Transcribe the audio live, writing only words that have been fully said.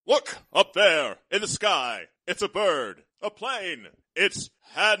Look, up there, in the sky. It's a bird, a plane. It's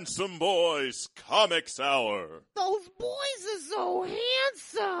Handsome Boys Comics Hour. Those boys are so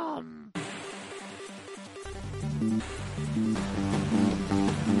handsome.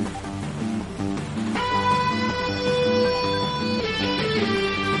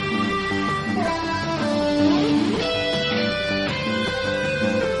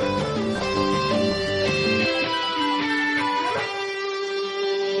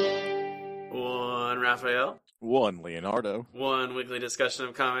 Raphael. One Leonardo. One weekly discussion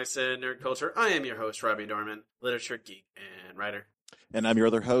of comics and nerd culture. I am your host, Robbie Dorman, literature geek and writer. And I'm your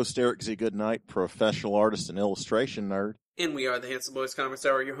other host, Eric Z. Goodnight, professional artist and illustration nerd. And we are the Handsome Boys Comics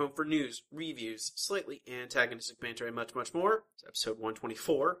Hour, your home for news, reviews, slightly antagonistic banter, and much, much more. It's episode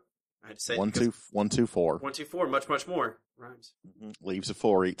 124. I had to say 124. 124, much more. Rhymes. Leaves a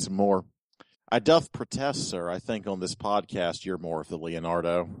 4, eats some more. I doth protest, sir. I think on this podcast, you're more of the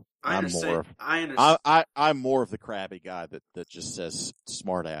Leonardo. I understand. I'm more of the crabby guy that just says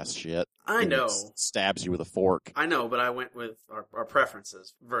smart ass shit. I know. Stabs you with a fork. I know, but I went with our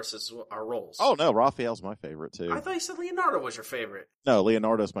preferences versus our roles. Oh no, Raphael's my favorite too. I thought you said Leonardo was your favorite. No,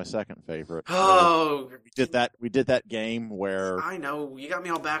 Leonardo's my second favorite. Oh, we did that game where I know you got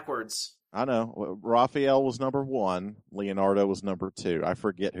me all backwards. I know. Raphael was number 1. Leonardo was number 2. I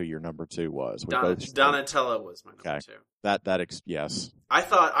forget who your number 2 was. Donatello was my number 2. Yes. I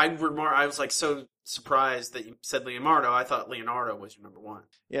thought I was like so surprised that you said Leonardo. I thought Leonardo was your number 1.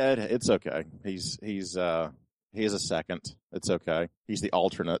 Yeah, it's okay. He's a second. It's okay. He's the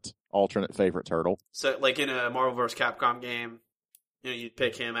alternate favorite turtle. So like in a Marvel vs. Capcom game, you'd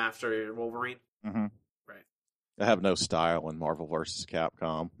pick him after Wolverine. Mm-hmm. Right. I have no style in Marvel vs.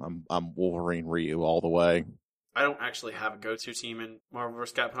 Capcom. I'm Wolverine Ryu all the way. I don't actually have a go-to team in Marvel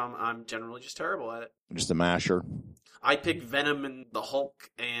vs. Capcom. I'm generally just terrible at it. Just a masher. I pick Venom and the Hulk,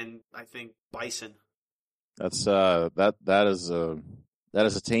 and I think Bison. That's that is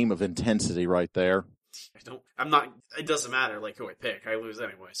a team of intensity right there. It doesn't matter like who I pick. I lose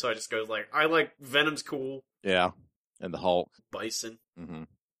anyway. So I just go like, I like Venom's cool. Yeah. And the Hulk. Bison. Mm-hmm.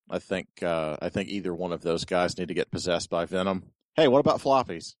 I think either one of those guys need to get possessed by Venom. Hey, what about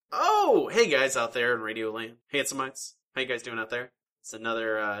Floppies? Oh, hey guys out there in Radio Land. Handsomites. How you guys doing out there? It's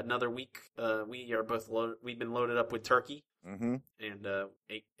another week. We are both we've been loaded up with turkey. Mm-hmm. And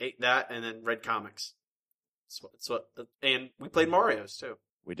ate that and then read comics. And we played Mario's too.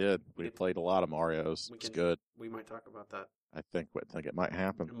 We did. We played a lot of Mario's. It's good. We might talk about that. I think it might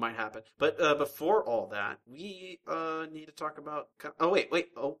happen. It might happen. But before all that, we need to talk about... Oh, wait.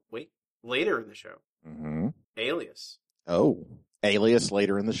 Later in the show. Mm-hmm. Alias. Oh. Alias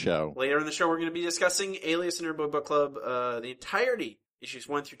later in the show. Later in the show, we're going to be discussing Alias in our Book Club, the entirety, issues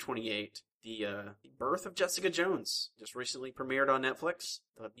 1 through 28. The birth of Jessica Jones just recently premiered on Netflix.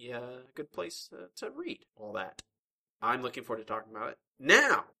 That'd be a good place to read all that. I'm looking forward to talking about it.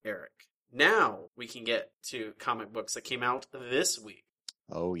 Now, Eric, we can get to comic books that came out this week.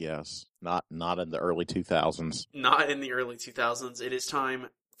 Oh, yes. Not in the early 2000s. Not in the early 2000s. It is time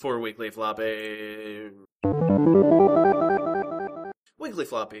for Weekly Floppy. Weekly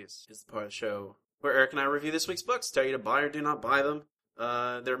Floppies is the part of the show where Eric and I review this week's books, tell you to buy or do not buy them.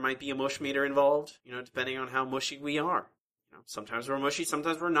 There might be a mush meter involved, depending on how mushy we are. Sometimes we're mushy,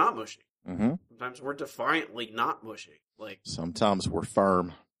 sometimes we're not mushy. Mm-hmm. Sometimes we're defiantly not mushy. Sometimes we're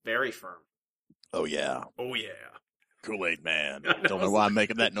firm. Very firm. Oh, yeah. Oh, yeah. Kool-Aid Man. Don't know why I'm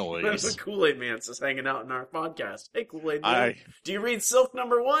making that noise. That's Kool-Aid Man's just hanging out in our podcast. Hey, Kool-Aid Man. Do you read Silk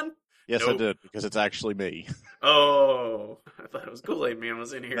number 1? Yes, Nope. I did, because it's actually me. Oh, I thought it was Kool-Aid Man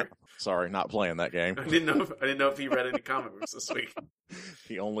was in here. No, sorry, not playing that game. I didn't know if he read any comic books this week.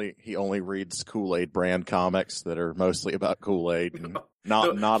 He only reads Kool-Aid brand comics that are mostly about Kool-Aid, and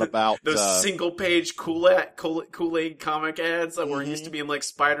not about those single page Kool-Aid comic ads that were used to be in like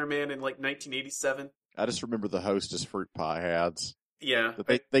Spider-Man in like 1987. I just remember the Hostess fruit pie ads. Yeah,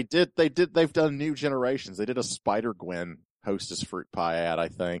 they've done new generations. They did a Spider-Gwen Hostess fruit pie ad, I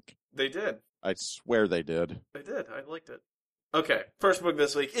think. They did. I swear they did. They did. I liked it. Okay, first book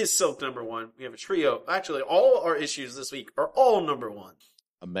this week is Silk number 1. We have a trio. Actually, all our issues this week are all number 1.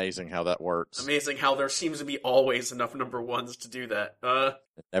 Amazing how that works. Amazing how there seems to be always enough number 1s to do that.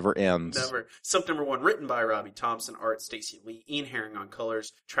 It never ends. Never. Silk number 1, written by Robbie Thompson, art Stacey Lee, Ian Herring on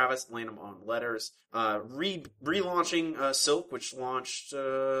colors, Travis Lanham on letters. Relaunching Silk, which launched.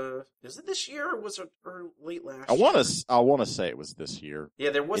 Is it this year or was it late last year? I want to say it was this year.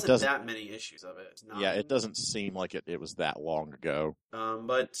 Yeah, there wasn't that many issues of it. Yeah, it doesn't seem like it was that long ago.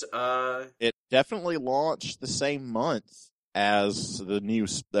 But it definitely launched the same month as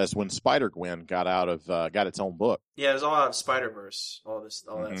when Spider-Gwen got its own book. Yeah, it was all out of Spider-Verse. All that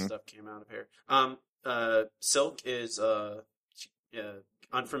Mm-hmm. stuff came out of here. Silk is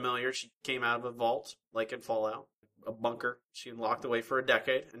unfamiliar. She came out of a vault, like in Fallout, a bunker. She locked away for a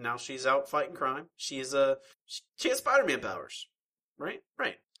decade, and now she's out fighting crime. She has Spider-Man powers, right?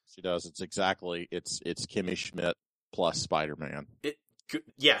 Right. She does. It's Kimmy Schmidt plus Spider-Man.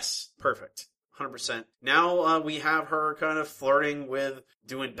 Yes, perfect. 100%. Now we have her kind of flirting with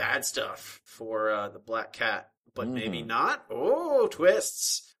doing bad stuff for the Black Cat, but maybe not. Oh,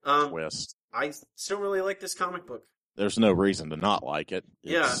 twists. Twist. I still really like this comic book. There's no reason to not like it.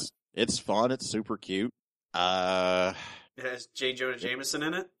 Yeah. It's fun. It's super cute. It has J. Jonah Jameson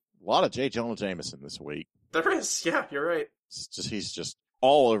in it. A lot of J. Jonah Jameson this week. There is. Yeah, you're right. He's just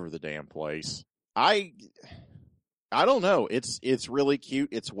all over the damn place. I don't know. It's really cute.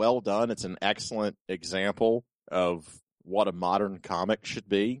 It's well done. It's an excellent example of what a modern comic should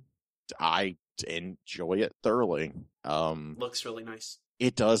be. I enjoy it thoroughly. Looks really nice.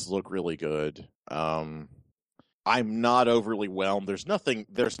 It does look really good. I'm not overly whelmed. There's nothing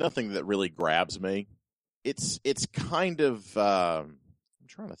that really grabs me. It's kind of I'm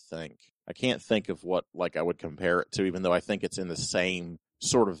trying to think. I can't think of what I would compare it to, even though I think it's in the same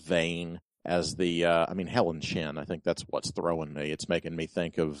sort of vein as the Helen Chin. I think that's what's throwing me. It's making me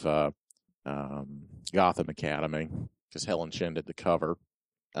think of Gotham Academy, because Helen Chin did the cover.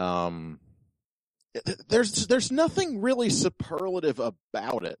 There's nothing really superlative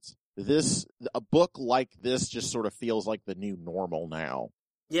about it. A book like this just sort of feels like the new normal now.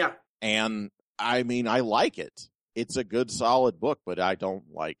 Yeah. And I like it. It's a good, solid book, but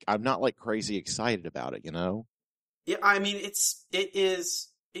I'm not crazy excited about it, you know? Yeah, it's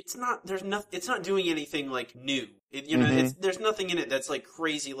not doing anything new. There's nothing in it that's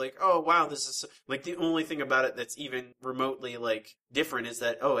crazy, oh wow, this is the only thing about it that's even remotely different is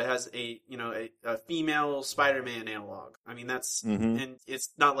that it has a female Spider-Man analog. That's and it's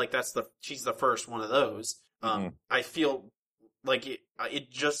not she's the first one of those. I feel it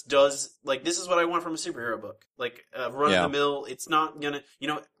just does this is what I want from a superhero book. Run of the mill. It's not gonna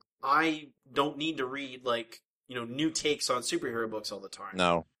I don't need to read new takes on superhero books all the time.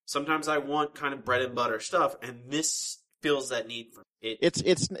 No. Sometimes I want kind of bread and butter stuff, and this fills that need for it.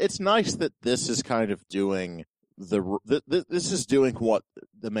 It's nice that this is kind of doing this is doing what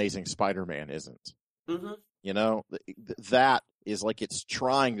the Amazing Spider-Man isn't. Mm-hmm. That is it's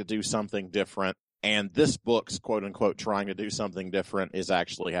trying to do something different, and this book's quote unquote trying to do something different is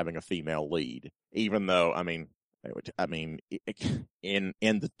actually having a female lead, even though in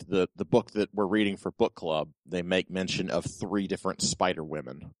the book that we're reading for book club, they make mention of 3 different Spider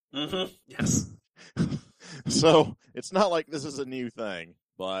Women. Mm-hmm. Yes. So it's not like this is a new thing,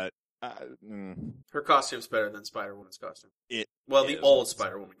 but her costume's better than Spider-Woman's costume. The old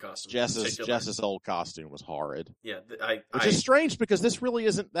Spider-Woman costume. Jess's old costume was horrid. Yeah, which is strange because this really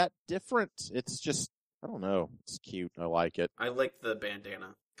isn't that different. It's just, I don't know. It's cute. I like it. I like the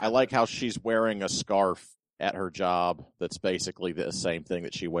bandana. I like how she's wearing a scarf at her job that's basically the same thing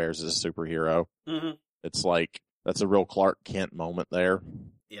that she wears as a superhero. Mm-hmm. It's that's a real Clark Kent moment there.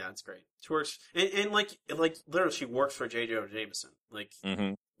 Yeah, it's great. She works, and literally she works for J. Jonah Jameson.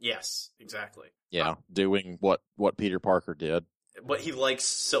 Mm-hmm. Yes, exactly. Yeah, doing what Peter Parker did. But he likes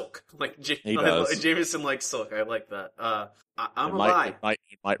silk. He does. Jameson likes silk. I like that. I'm a buy.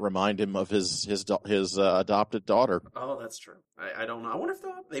 It might remind him of his adopted daughter. Oh, that's true. I don't know. I wonder if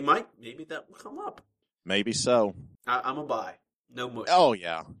maybe that will come up. Maybe so. I'm a buy. No mush. Oh,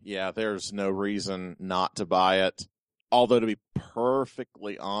 yeah. Yeah, there's no reason not to buy it. Although, to be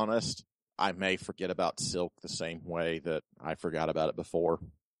perfectly honest, I may forget about Silk the same way that I forgot about it before.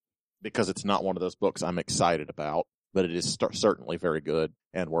 Because it's not one of those books I'm excited about. But it is certainly very good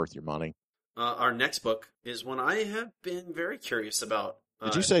and worth your money. Our next book is one I have been very curious about.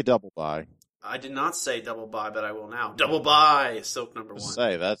 Did you say double buy? I did not say double buy, but I will now. Double buy! Silk number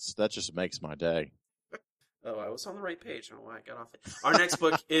 1. That just makes my day. Oh, I was on the right page. I don't know why I got off it. Our next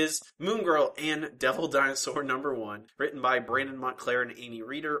book is Moon Girl and Devil Dinosaur number 1, written by Brandon Montclair and Amy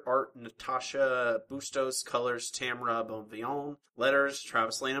Reeder, art Natasha Bustos, colors Tamara Bonvillain, letters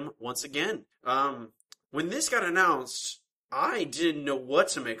Travis Lanham once again. When this got announced, I didn't know what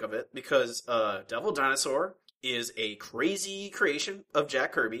to make of it because Devil Dinosaur is a crazy creation of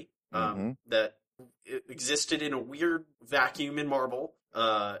Jack Kirby that existed in a weird vacuum in Marvel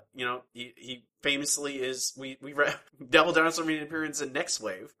He famously is, we read Devil Dinosaur made an appearance in Next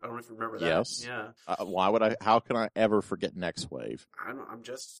Wave. I don't know if you remember that. Yes. Yeah. How can I ever forget Next Wave? I'm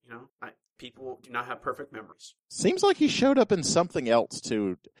just, people do not have perfect memories. Seems like he showed up in something else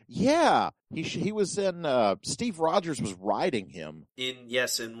too. Yeah. He was in, Steve Rogers was writing him.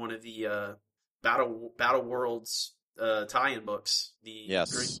 In one of the, Battle Worlds, tie-in books. The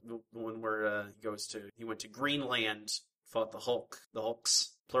one where, he went to Greenland, fought the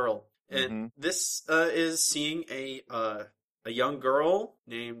Hulks, plural. And this is seeing a young girl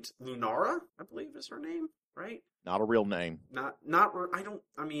named Lunara, I believe is her name, right? Not a real name.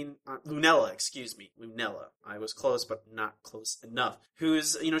 Lunella, excuse me. Lunella. I was close, but not close enough. Who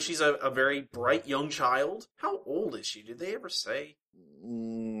is, she's a very bright young child. How old is she? Did they ever say?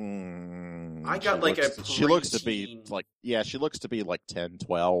 I got she looks to be like 10,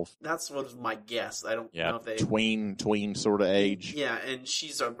 12. That's what was my guess. I don't know if they... Tween sort of age. Yeah, and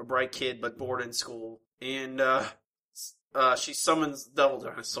she's a bright kid, but bored in school. And, she summons Devil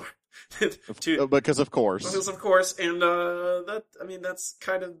Dinosaur. Because of course. And, that's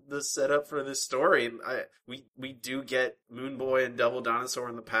kind of the setup for this story. We do get Moon Boy and Devil Dinosaur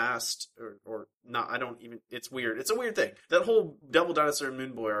in the past, or not, it's weird. It's a weird thing. That whole Devil Dinosaur and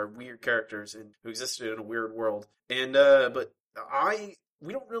Moon Boy are weird characters who existed in a weird world. And,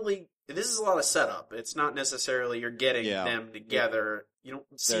 we don't really, this is a lot of setup. It's not necessarily you're getting them together. You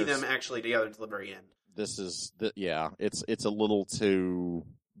don't see them actually together until the very end. It's a little too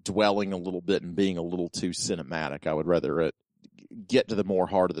dwelling a little bit and being a little too cinematic. I would rather it get to the more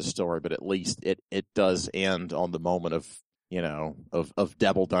heart of the story, but at least it does end on the moment of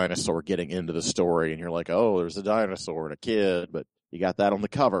Devil Dinosaur getting into the story, and you're like, oh, there's a dinosaur and a kid, but you got that on the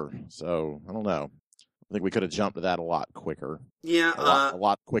cover. So I don't know. I think we could have jumped to that a lot quicker. Yeah. A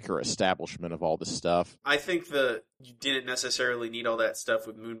lot quicker establishment of all this stuff. I think you didn't necessarily need all that stuff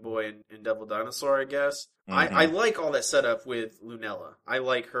with Moon Boy and Devil Dinosaur, I guess. Mm-hmm. I like all that setup with Lunella. I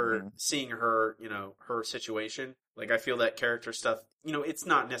like her, seeing her, her situation. Like, I feel that character stuff, it's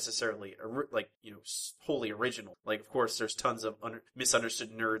not necessarily, wholly original. Like, of course, there's tons of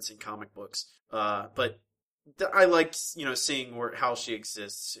misunderstood nerds in comic books. But I liked, seeing how she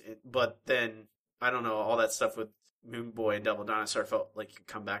exists. But then, I don't know, all that stuff with Moon Boy and Devil Dinosaur felt like you could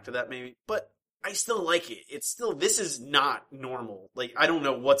come back to that maybe. But I still like it. This is not normal. Like, I don't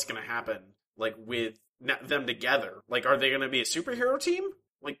know what's going to happen, like, with them together. Like, are they going to be a superhero team?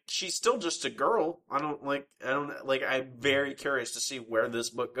 Like, she's still just a girl. I'm very curious to see where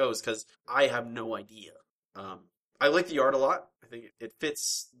this book goes, because I have no idea. I like the art a lot. I think it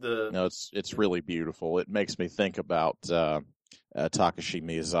fits the... No, it's really beautiful. It makes me think about Takashi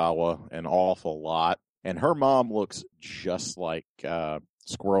Miyazawa an awful lot. And her mom looks just like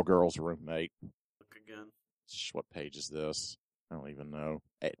Squirrel Girl's roommate. Look again. What page is this? I don't even know.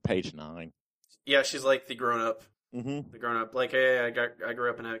 Page 9. Yeah, she's like the grown-up. Mm-hmm. The grown-up. Like, hey, I grew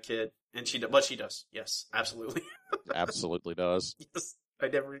up and had a kid. And she does. Yes, absolutely. Absolutely does. Yes. I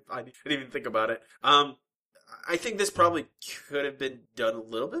didn't even think about it. I think this probably could have been done a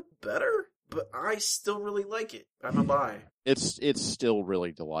little bit better, but I still really like it. I'm a buy. It's still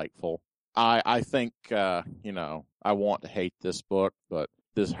really delightful. I think, I want to hate this book, but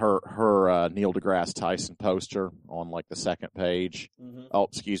her Neil deGrasse Tyson poster on like the second page. Mm-hmm. Oh,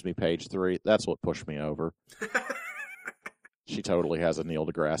 excuse me, page 3. That's what pushed me over. She totally has a Neil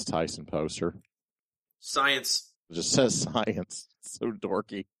deGrasse Tyson poster. Science. It just says science. It's so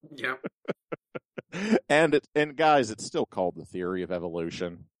dorky. Yeah. And guys, it's still called the theory of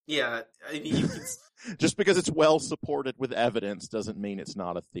evolution. Yeah, I mean, just because it's well supported with evidence doesn't mean it's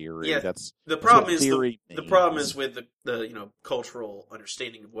not a theory. Yeah, that's the problem is the problem is with the cultural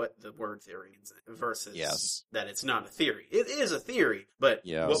understanding of what the word theory means versus that it's not a theory. It is a theory, but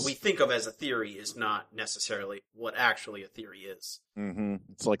what we think of as a theory is not necessarily what actually a theory is. Mm-hmm.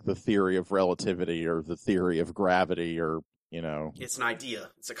 It's like the theory of relativity or the theory of gravity, or it's an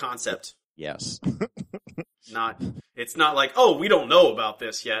idea. It's a concept. Yes. It's not like, oh, we don't know about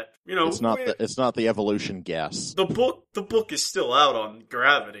this yet. It's not the evolution guess. The book is still out on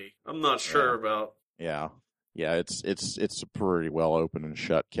gravity. I'm not sure about. Yeah. Yeah, it's a pretty well open and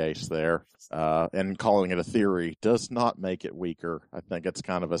shut case there. And calling it a theory does not make it weaker. I think it's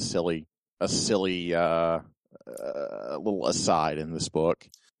kind of a silly little aside in this book.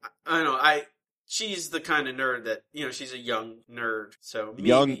 I know. She's the kind of nerd that, she's a young nerd, so maybe...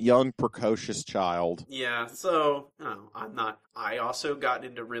 Young, precocious child. Yeah, so, I'm not... I also got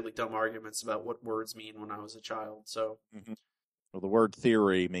into really dumb arguments about what words mean when I was a child, so... Mm-hmm. Well, the word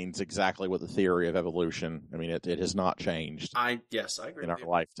theory means exactly what the theory of evolution... I mean, it has not changed. Yes, I agree in our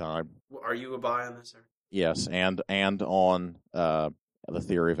lifetime. Are you a buy on this, sir? Yes, and on The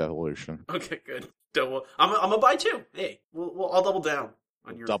Theory of Evolution. Okay, good. Double. I'm gonna buy two. Hey, I'll double down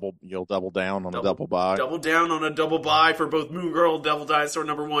on your You'll double down on a double buy. Double down on a double buy for both Moon Girl, Devil Dinosaur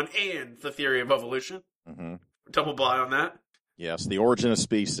 #1, and The Theory of Evolution. Mm-hmm. Double buy on that. Yes, The Origin of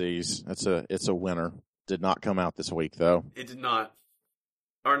Species. It's a winner. Did not come out this week though. It did not.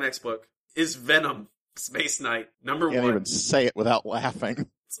 Our next book is Venom, Space Knight #1. Can't even say it without laughing.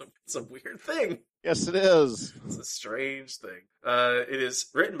 It's a weird thing. Yes, it is. It's a strange thing. It is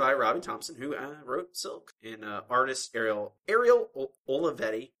written by Robbie Thompson, who wrote Silk, and artist Ariel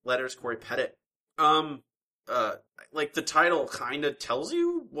Olivetti, letters Corey Pettit. Like the title kind of tells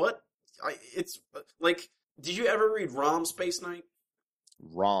you what it's like. Did you ever read ROM Space Knight?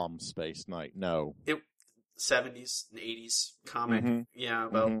 ROM Space Knight. No. 70s and 80s comic,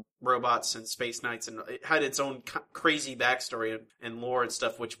 about robots and space knights, and it had its own crazy backstory and lore and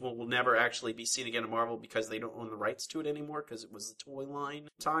stuff, which will never actually be seen again in Marvel because they don't own the rights to it anymore, because it was the toy line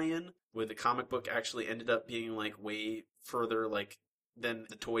tie-in, where the comic book actually ended up being like way further like than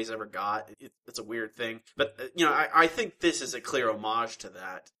the toys ever got. It's a weird thing, but I think this is a clear homage to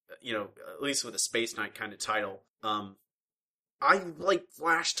that. At least with a Space Knight kind of title. I like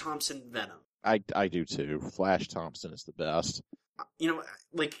Flash Thompson Venom. I do too. Flash Thompson is the best. The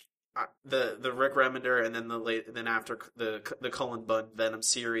Rick Remender, and then after the Cullen Bunn Venom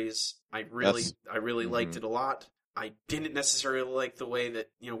series, I really liked it a lot. I didn't necessarily like the way that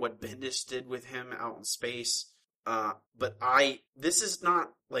what Bendis did with him out in space. But this is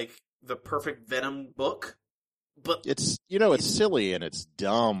not like the perfect Venom book. But it's it's silly and it's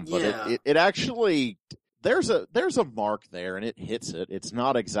dumb, but yeah. it actually. There's a mark there, and it hits it. It's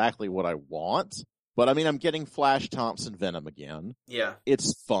not exactly what I want, but I mean, I'm getting Flash Thompson Venom again. Yeah.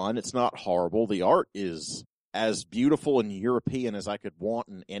 It's fun. It's not horrible. The art is as beautiful and European as I could want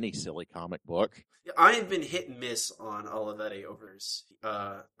in any silly comic book. I have been hit and miss on Olivetti over his.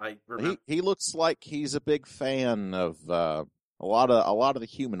 I remember he looks like he's a big fan of a lot of the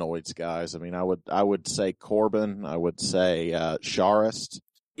humanoids guys. I mean, I would say Corbin. I would say Sharist.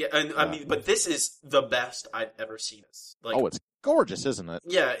 Yeah, and I mean, but this is the best I've ever seen this. It's gorgeous, isn't it?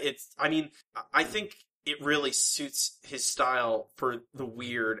 Yeah, I think it really suits his style for the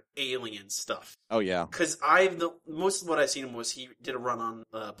weird alien stuff. Oh yeah. Because most of what I've seen him was he did a run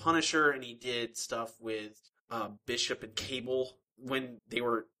on Punisher, and he did stuff with Bishop and Cable when they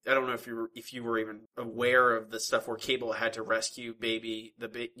were. I don't know if you were even aware of the stuff where Cable had to rescue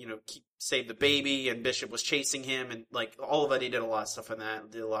save the baby, and Bishop was chasing him, and like all of it, he did a lot of stuff in that,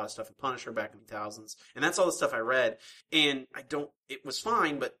 did a lot of stuff in Punisher back in the 2000s, and that's all the stuff I read, and it was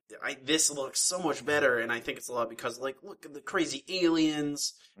fine, but this looks so much better, and I think it's a lot because like, look at the crazy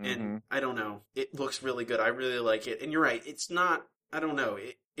aliens, and I don't know, it looks really good, I really like it, and you're right, it's not, I don't know,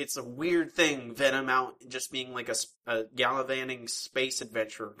 it's a weird thing, Venom out just being like a gallivanting space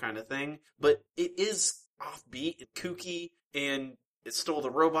adventure kind of thing, but it is offbeat, kooky, and it stole the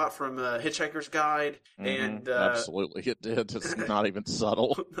robot from Hitchhiker's Guide, and absolutely it did. It's not even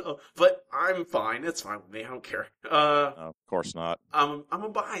subtle. No, but I'm fine. It's fine with me. I don't care. No, of course not. I'm a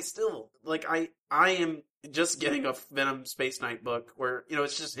buy still. Like I am just getting a Venom Space Knight book where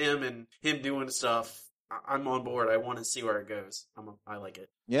it's just him and him doing stuff. I'm on board. I want to see where it goes. I like it.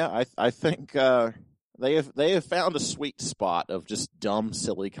 Yeah, I think they have found a sweet spot of just dumb,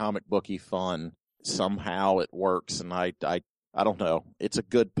 silly comic booky fun. Somehow it works, and I don't know. It's a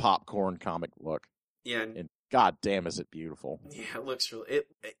good popcorn comic book. Yeah, and god damn, is it beautiful? Yeah, it looks really.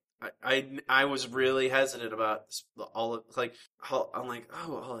 I was really hesitant about I'm like,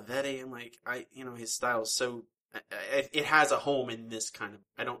 Olivetti. I'm like, his style is so. It has a home in this kind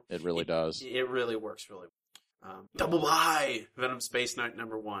of. It really does. It really works really well. Double buy Venom Space Knight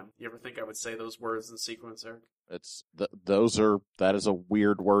 #1. You ever think I would say those words in sequence, Eric? That is a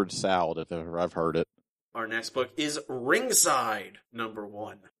weird word salad if ever I've heard it. Our next book is Ringside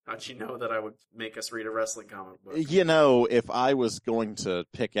 #1. How'd you know that I would make us read a wrestling comic book? If I was going to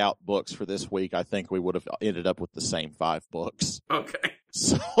pick out books for this week, I think we would have ended up with the same 5 books. Okay.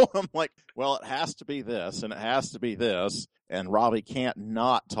 So I'm like, well, it has to be this, and it has to be this, and Robbie can't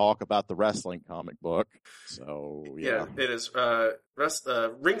not talk about the wrestling comic book. So, yeah. Yeah, it is.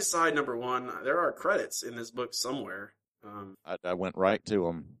 Ringside #1. There are credits in this book somewhere. I went right to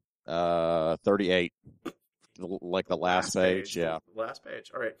them. 38. Like the last page, yeah. Last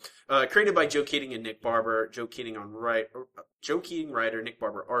page. All right. Created by Joe Keating and Nick Barber. Joe Keating writer, Nick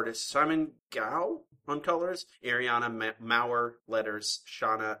Barber artist, Simon Gao on colors, Ariana Maurer letters,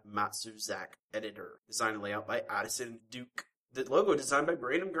 Shauna Matsuzak editor. Design and layout by Addison Duke. The logo designed by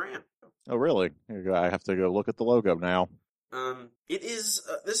Brandon Graham. Oh, really? I have to go look at the logo now. It is.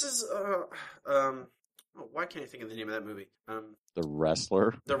 This is. Oh, why can't I think of the name of that movie? The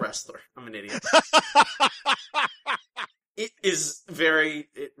Wrestler. The Wrestler. I'm an idiot. It is very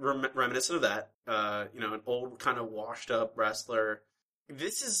reminiscent of that. An old kind of washed up wrestler.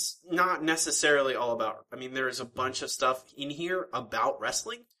 This is not necessarily all about. I mean, there is a bunch of stuff in here about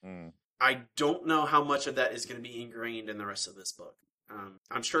wrestling. Mm. I don't know how much of that is going to be ingrained in the rest of this book.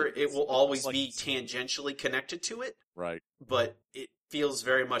 I'm sure it will always be tangentially connected to it. Right. But it feels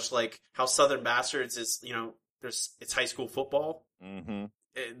very much like how Southern Bastards is, it's high school football. Mm-hmm.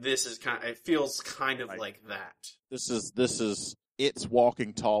 It feels kind of like that. This is it's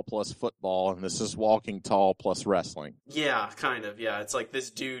Walking Tall plus football, and this is Walking Tall plus wrestling. Yeah, kind of. Yeah, it's like this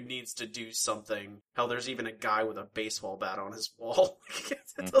dude needs to do something. Hell, there's even a guy with a baseball bat on his wall.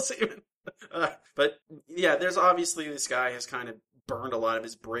 It doesn't even. But yeah, there's obviously this guy has kind of burned a lot of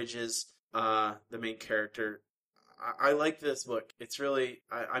his bridges. The main character. I like this book. It's really.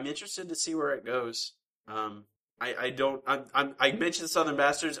 I'm interested to see where it goes. I mentioned Southern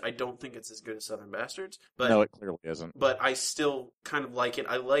Bastards. I don't think it's as good as Southern Bastards. But, no, it clearly isn't. But I still kind of like it.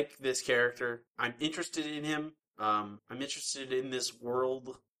 I like this character. I'm interested in him. I'm interested in this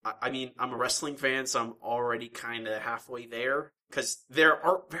world. I mean, I'm a wrestling fan, so I'm already kind of halfway there. Because there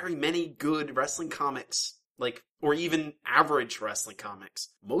aren't very many good wrestling comics, or even average wrestling comics.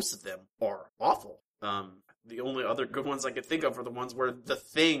 Most of them are awful. The only other good ones I could think of are the ones where the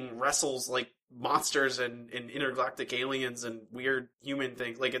Thing wrestles like monsters and intergalactic aliens and weird human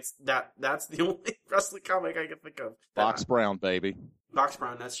things. That's the only wrestling comic I can think of. Box Brown, baby. Box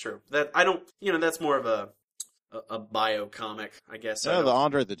Brown, that's true. That's more of a bio comic, I guess. No, the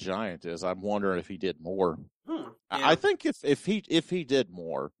Andre the Giant is. I'm wondering if he did more. Yeah. I think if he did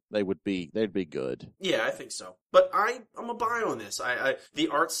more, they'd be good. Yeah, I think so. But I'm a buy on this. The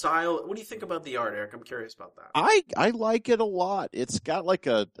art style. What do you think about the art, Eric? I'm curious about that. I like it a lot. It's got like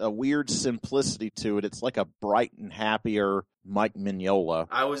a weird simplicity to it. It's like a bright and happier Mike Mignola.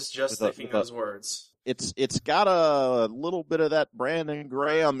 I was just thinking those words. It's got a little bit of that Brandon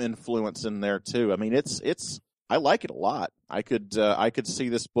Graham influence in there too. I mean, I like it a lot. I could see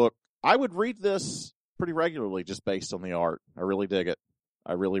this book. I would read this pretty regularly just based on the art. I really dig it.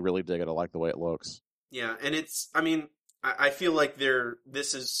 I really, really dig it. I like the way it looks. Yeah, and I feel like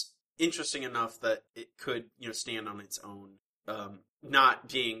this is interesting enough that it could, stand on its own, not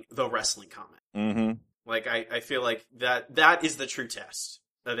being the wrestling comic. Mm-hmm. I feel like that is the true test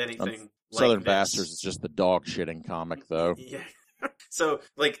of anything. Southern Bastards is just the dog shitting comic, though. Yeah. So,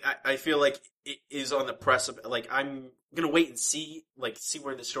 I feel like it is on the press of, I'm gonna wait and see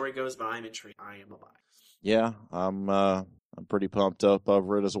where the story goes, but I'm intrigued. I am a buy. Yeah, I'm pretty pumped up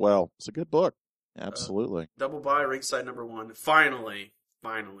over it as well. It's a good book. Absolutely. Double buy, Ringside #1. Finally.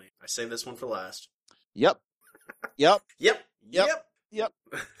 I saved this one for last. Yep. Yep.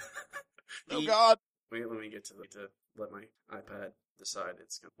 Oh, God. Wait, let me get to let my iPad decide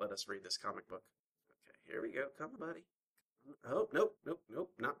it's going to let us read this comic book. Okay, here we go. Come on, buddy. Oh, nope,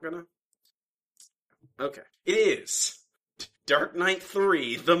 not gonna. Okay. It is Dark Knight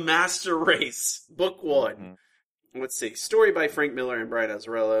 3, The Master Race, Book 1. Mm-hmm. Let's see. Story by Frank Miller and Brian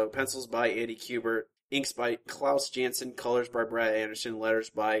Azzarello. Pencils by Andy Kubert. Inks by Klaus Janson. Colors by Brad Anderson. Letters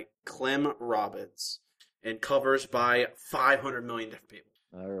by Clem Robbins. And covers by 500 million different people.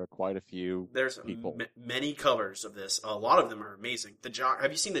 There are quite a few people. Many covers of this. A lot of them are amazing.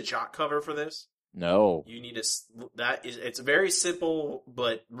 Have you seen the Jock cover for this? No. You need it's very simple,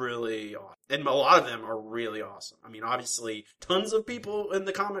 but really awesome. And a lot of them are really awesome. I mean, obviously, tons of people in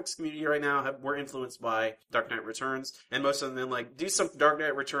the comics community right now were influenced by Dark Knight Returns, and most of them do some Dark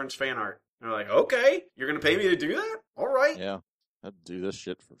Knight Returns fan art. And they're like, okay, you're going to pay me to do that? All right. Yeah, I'd do this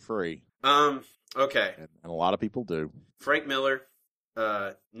shit for free. Okay. And a lot of people do. Frank Miller,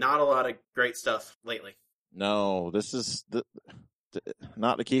 not a lot of great stuff lately. No, this is...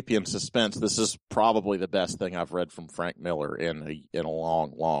 Not to keep you in suspense, this is probably the best thing I've read from Frank Miller in a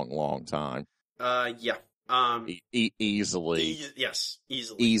long, long, long time. Yeah. Easily. Yes,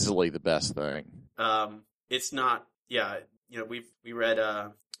 easily. Easily the best thing. It's not. Yeah, we read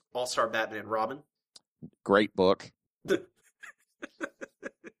All-Star Batman and Robin. Great book.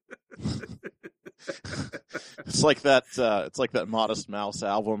 It's like that. It's like that Modest Mouse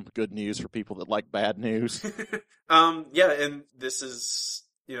album. Good news for people that like bad news. Yeah, and this is,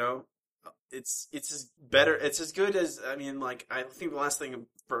 it's as better. It's as good as. I think the last thing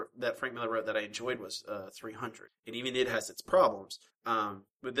that Frank Miller wrote that I enjoyed was 300, and even it has its problems.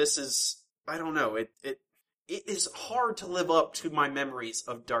 But this is. I don't know. It is hard to live up to my memories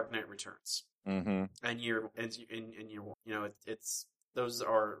of Dark Knight Returns. Mm-hmm. And year one. It's those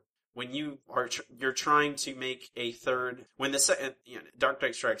are when you're trying to make a third, when the second, Dark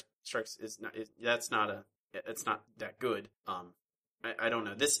Knight Strikes it's not that good. I don't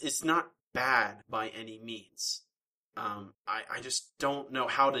know. This is not bad by any means. I just don't know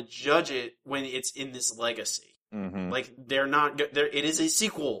how to judge it when it's in this legacy. Mm-hmm. Like, they're not good. It is a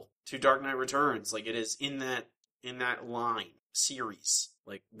sequel to Dark Knight Returns. Like, it is in that line series.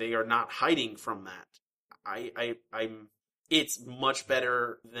 Like, they are not hiding from that. It's much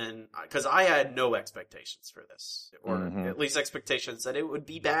better than, because I had no expectations for this, or at least expectations that it would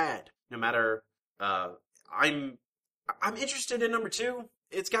be bad. No matter, I'm interested in number 2.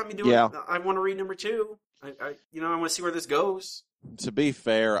 It's got me doing. Yeah. I want to read number 2. I want to see where this goes. To be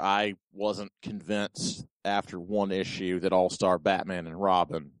fair, I wasn't convinced after one issue that All-Star Batman and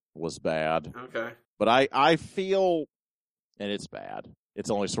Robin was bad. Okay. But I feel, and it's bad,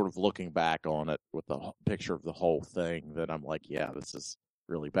 it's only sort of looking back on it with the picture of the whole thing that I'm like, yeah, this is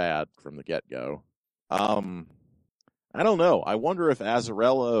really bad from the get-go. I don't know. I wonder if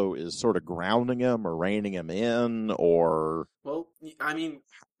Azzarello is sort of grounding him or reining him in, or... Well, I mean,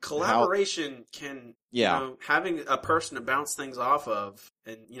 collaboration can, having a person to bounce things off of,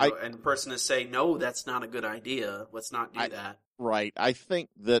 and and the person to say, no, that's not a good idea. Let's not do that. Right. I think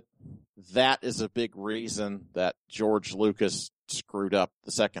that is a big reason that George Lucas screwed up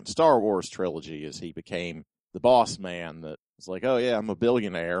the second Star Wars trilogy, is he became the boss man that was like, oh yeah, I'm a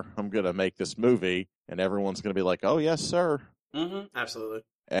billionaire. I'm going to make this movie. And everyone's going to be like, oh, yes, sir. Mm-hmm, absolutely.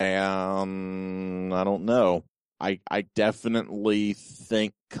 And I don't know. I definitely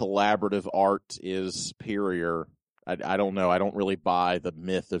think collaborative art is superior. I don't know. I don't really buy the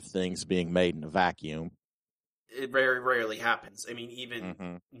myth of things being made in a vacuum. It very rarely happens. I mean,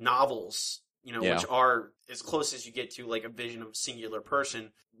 even novels, which are as close as you get to like a vision of a singular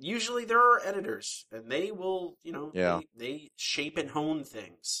person, usually there are editors, and they will, they shape and hone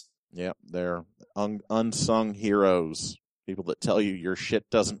things. Yep, they're unsung heroes. People that tell you your shit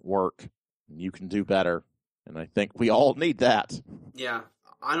doesn't work and you can do better. And I think we all need that. Yeah,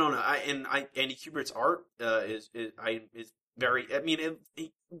 I don't know. Andy Kubert's art is very. I mean,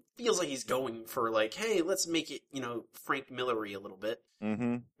 it feels like he's going for like, hey, let's make it Frank Miller-y a little bit.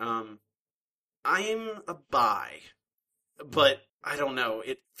 Mm-hmm. I am a buy, but I don't know.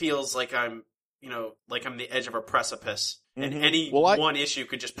 It feels like I'm like I'm the edge of a precipice. And any one issue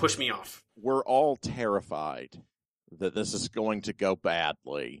could just push me off. We're all terrified that this is going to go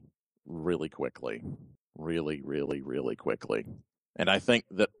badly really quickly. Really, really, really quickly. And I think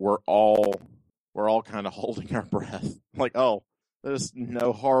that we're all kind of holding our breath. Like, oh, there's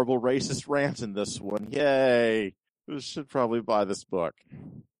no horrible racist rant in this one. Yay. We should probably buy this book.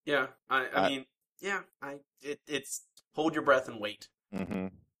 Yeah. I mean, it's hold your breath and wait. Mm-hmm.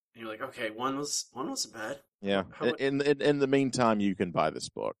 And you're like, okay, one was bad. Yeah. In the meantime, you can buy this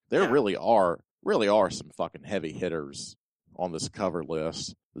book. There really are some fucking heavy hitters on this cover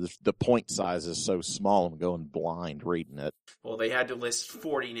list. The point size is so small, I'm going blind reading it. Well, they had to list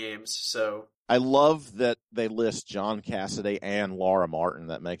 40 names, so... I love that they list John Cassaday and Laura Martin.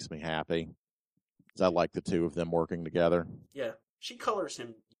 That makes me happy. Because I like the two of them working together. Yeah. She colors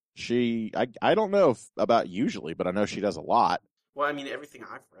him. I don't know about usually, but I know she does a lot. Well, I mean, everything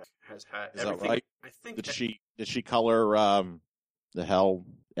I've read has had... Is that right? I think... Did she color the Hell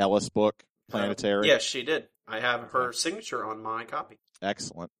Ellis book, Planetary? Yes, she did. I have her signature on my copy.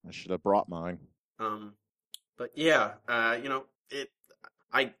 Excellent. I should have brought mine. But yeah, I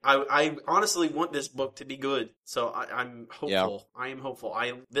honestly want this book to be good, so I'm hopeful. Yeah. I am hopeful.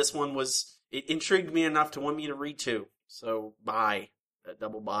 This one it intrigued me enough to want me to read too. So buy.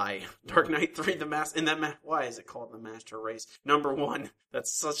 Double buy. Dark Knight 3, why is it called The Master Race? Number 1.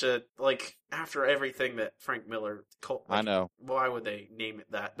 That's such a, after everything that Frank Miller I know. Why would they name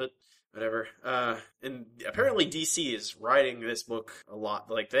it that? But whatever. And apparently DC is writing this book a lot.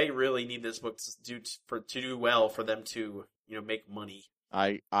 Like, they really need this book to do well for them to, make money.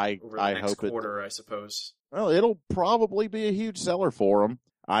 I over the next quarter, I suppose. Well, it'll probably be a huge seller for them.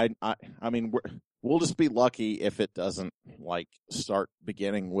 I mean, we'll just be lucky if it doesn't start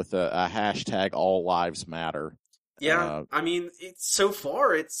beginning with a hashtag All Lives Matter. Yeah, I mean, so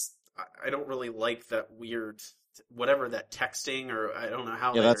far I don't really like that weird whatever that texting, or I don't know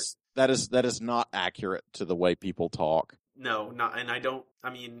how. Yeah, that is not accurate to the way people talk. No, not, and I don't.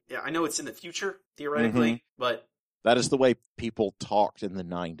 I mean, I know it's in the future theoretically, but that is the way people talked in the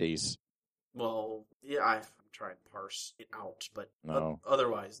 90s. Well, yeah, I'm trying to parse it out, but no.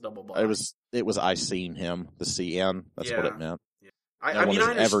 Otherwise, double buy. It was I seen him, the CN. That's what it meant. Yeah. I mean,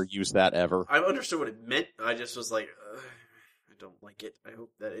 I ever used that ever. I understood what it meant. I just was like, I don't like it. I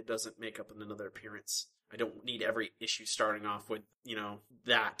hope that it doesn't make up in another appearance. I don't need every issue starting off with,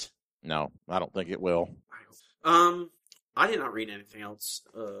 that. No, I don't think it will. I did not read anything else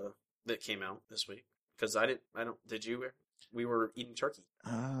that came out this week because I don't. Did you? We were eating turkey.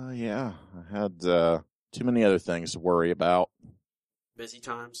 Yeah, I had too many other things to worry about. Busy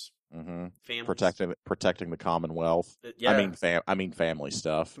times. Mm-hmm. Families. Protecting the Commonwealth. Yeah. I mean family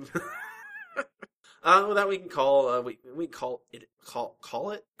stuff. Well, that we can call. We call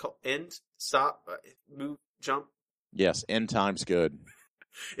it end, stop, move, jump. Yes, end time's good.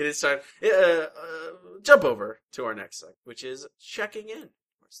 It is time. Jump over to our next segment, which is checking in.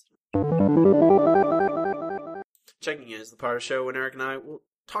 Checking in is the part of the show when Eric and I will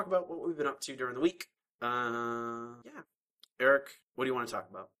talk about what we've been up to during the week. Yeah. Eric, what do you want to talk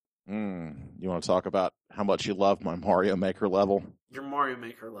about? You want to talk about how much you love my Mario Maker level? Your Mario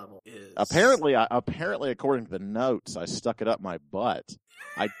Maker level is... Apparently, according to the notes, I stuck it up my butt.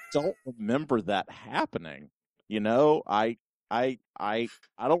 I don't remember that happening. You know, I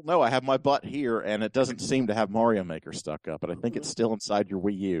don't know. I have my butt here, and it doesn't seem to have Mario Maker stuck up, but I think it's still inside your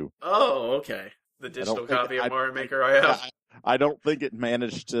Wii U. Oh, okay. The digital copy of Mario Maker I have. I don't think it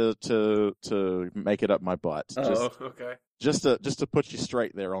managed to make it up my butt. Okay. Just to put you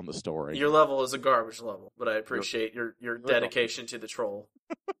straight there on the story. Your level is a garbage level, but I appreciate your dedication to the troll.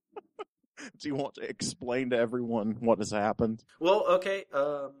 Do you want to explain to everyone what has happened? Well, okay.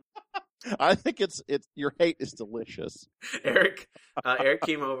 I think it's your hate is delicious. Eric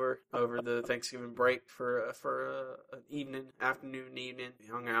came over the Thanksgiving break for an afternoon. We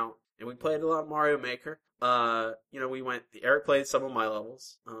hung out and we played a lot of Mario Maker. Eric played some of my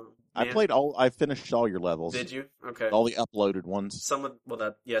levels. I finished all your levels. Did you? Okay. All the uploaded ones. Some of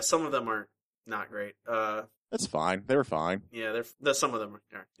them are not great. That's fine. They're fine. Yeah, some of them are.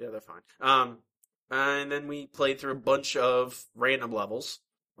 Yeah, they're fine. And then we played through a bunch of random levels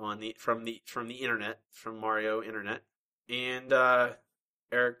from the internet, from Mario Internet. And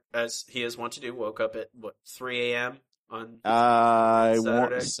Eric, as he is wont to do, woke up at 3 a.m. on I Saturday?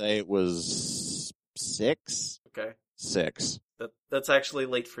 want to say it was 6. Okay. 6. That's actually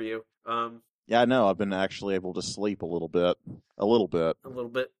late for you. Yeah, I know. I've been actually able to sleep a little bit.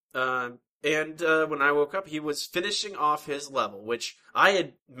 And when I woke up, he was finishing off his level, which I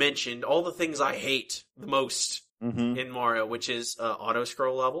had mentioned all the things I hate the most in Mario, which is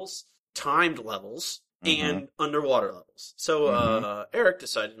auto-scroll levels, timed levels, and underwater levels. So Eric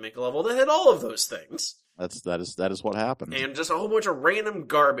decided to make a level that had all of those things. That is what happened. And just a whole bunch of random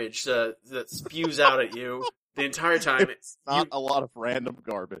garbage that spews out at you the entire time. It's not a lot of random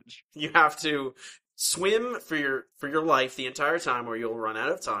garbage. You have to swim for your life the entire time, or you'll run out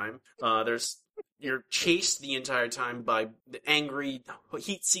of time. You're chased the entire time by the angry,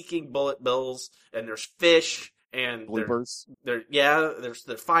 heat-seeking bullet bills, and there's fish and bloopers. There's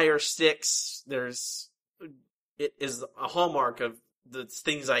the fire sticks. It is a hallmark of the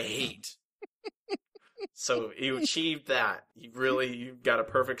things I hate. So you achieved that. You got a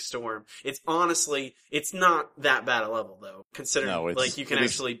perfect storm. It's not that bad a level though, considering you can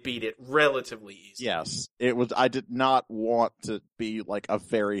actually beat it relatively easy. Yes, it was. I did not want to be like a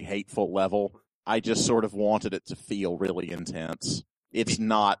very hateful level. I just sort of wanted it to feel really intense. It's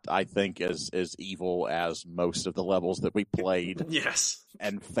not, I think, as evil as most of the levels that we played. Yes.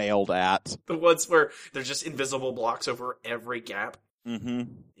 And failed at. The ones where there's just invisible blocks over every gap. Mm-hmm.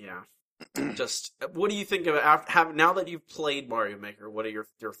 Yeah. Just, what do you think of it? Now that you've played Mario Maker, what are your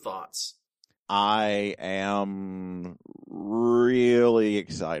thoughts? I am really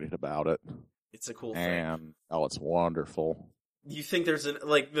excited about it. It's a cool thing. It's wonderful. You think there's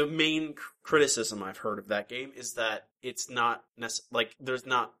the main criticism I've heard of that game is that it's not there's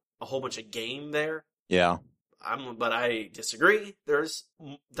not a whole bunch of game there. Yeah. But I disagree. There's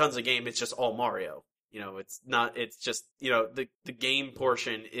tons of game. It's just all Mario. It's just, the game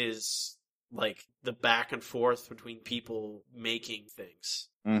portion is like the back and forth between people making things.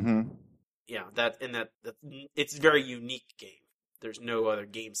 Mm-hmm. Yeah, that it's a very unique game. There's no other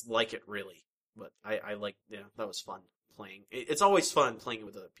games like it really. But I like, that was fun playing. It's always fun playing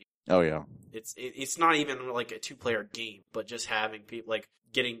with other people. Oh yeah. It's not even like a 2-player game, but just having people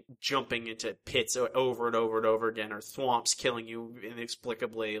jumping into pits over and over and over again, or swamps killing you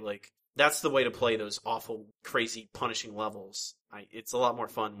inexplicably, that's the way to play those awful, crazy, punishing levels. It's a lot more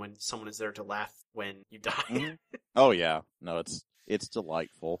fun when someone is there to laugh when you die. Mm-hmm. Oh yeah, no, it's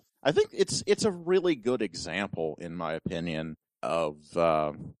delightful. I think it's a really good example, in my opinion, of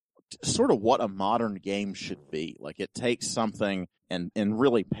sort of what a modern game should be. Like, it takes something and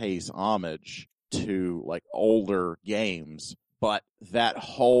really pays homage to older games, but that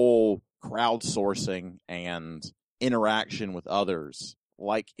whole crowdsourcing and interaction with others.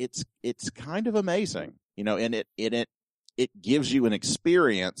 It's kind of amazing, and it gives you an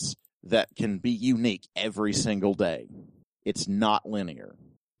experience that can be unique every single day. It's not linear,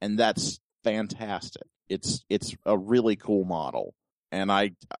 and that's fantastic. It's a really cool model, and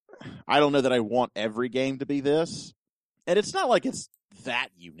I don't know that I want every game to be this. And it's not like it's that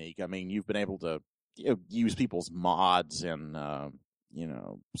unique. I mean, you've been able to use people's mods in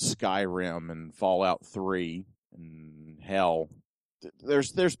Skyrim and Fallout 3 and hell.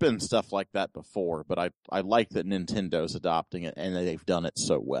 There's been stuff like that before, but I like that Nintendo's adopting it and they've done it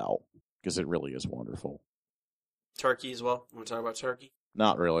so well because it really is wonderful. Turkey as well. Want to talk about turkey?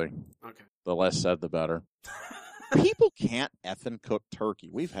 Not really. Okay. The less said, the better. People can't effing cook turkey.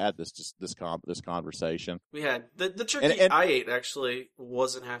 We've had this conversation. We had the turkey I ate actually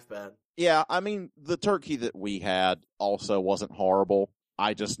wasn't half bad. Yeah, I mean the turkey that we had also wasn't horrible.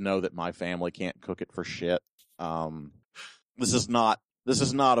 I just know that my family can't cook it for shit. This is not,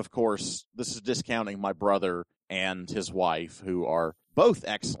 of course, this is discounting my brother and his wife, who are both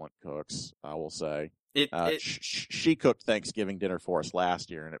excellent cooks, I will say. She cooked Thanksgiving dinner for us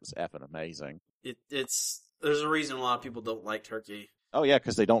last year, and it was effing amazing. There's a reason a lot of people don't like turkey. Oh, yeah,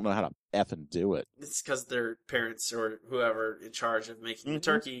 because they don't know how to effing do it. It's because their parents or whoever in charge of making the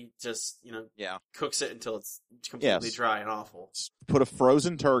turkey just, cooks it until it's completely dry and awful. Put a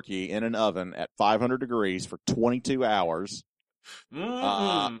frozen turkey in an oven at 500 degrees for 22 hours.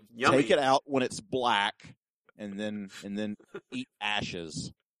 Yummy. Take it out when it's black, and then eat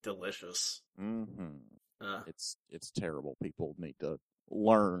ashes. Delicious. Mm-hmm. It's terrible. People need to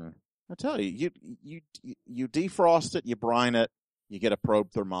learn. I tell you, you defrost it, you brine it, you get a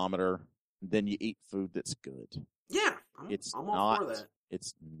probe thermometer, then you eat food that's good. Yeah, I'm all for that.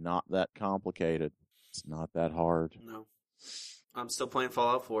 It's not that complicated. It's not that hard. No, I'm still playing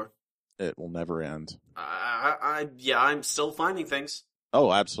Fallout 4. It will never end. I'm still finding things.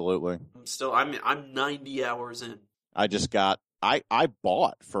 Oh, absolutely. I'm 90 hours in. I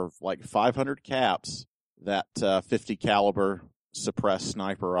bought for like 500 caps that 50 caliber suppressed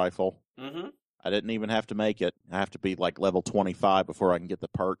sniper rifle. Mm-hmm. I didn't even have to make it. I have to be like level 25 before I can get the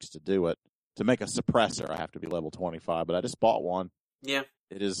perks to do it. To make a suppressor, I have to be level 25, but I just bought one. Yeah.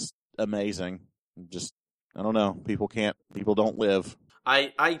 It is amazing. I don't know. People don't live.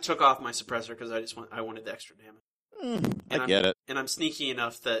 I took off my suppressor because I wanted the extra damage. I get it. And I'm sneaky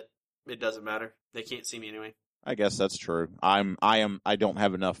enough that it doesn't matter. They can't see me anyway. I guess that's true. I don't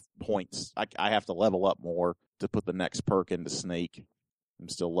have enough points. I have to level up more to put the next perk into sneak. I'm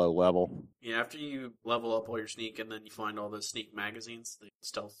still low level. Yeah, after you level up all your sneak and then you find all the sneak magazines, the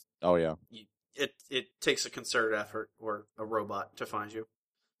stealth. Oh yeah. It takes a concerted effort or a robot to find you.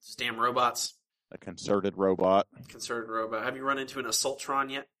 These damn robots. A concerted robot. Concerted robot. Have you run into an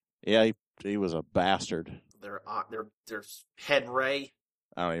Assaultron yet? Yeah, he was a bastard. Their head ray.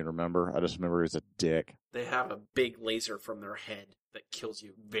 I don't even remember. I just remember he was a dick. They have a big laser from their head that kills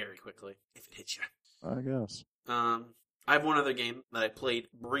you very quickly if it hits you. I guess. I have one other game that I played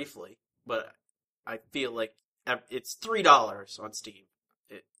briefly, but I feel like it's $3 on Steam.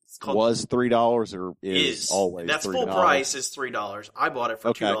 It's called was $3 or is always that's $3? Full price is $3. I bought it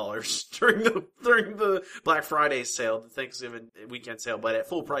for $2 during the Black Friday sale, the Thanksgiving weekend sale. But at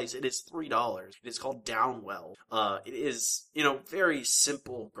full price, it is $3. It is called Downwell. It is very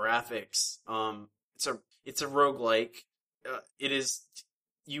simple graphics. It's a roguelike. It is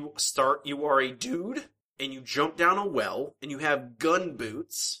you are a dude and you jump down a well and you have gun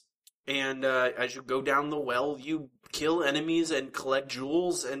boots. And as you go down the well, you kill enemies and collect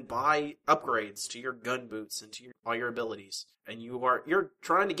jewels and buy upgrades to your gun boots and to all your abilities. And you're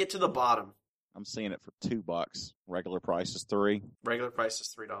trying to get to the bottom. I'm seeing it for $2. Regular price is $3. Regular price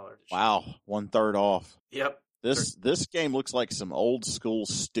is $3. Wow, 1/3 off. Yep. This game looks like some old school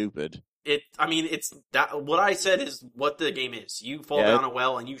stupid. It's that. What I said is what the game is. You fall down a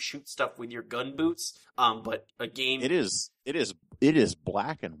well and you shoot stuff with your gun boots. But a game. It is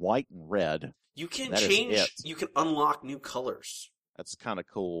black and white and red. You can change. You can unlock new colors. That's kind of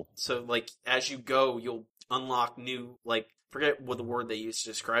cool. So, as you go, you'll unlock new, forget what the word they use to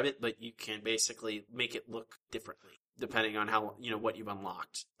describe it, but you can basically make it look differently depending on how what you've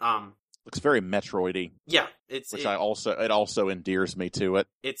unlocked. Looks very Metroidy. Yeah, it also endears me to it.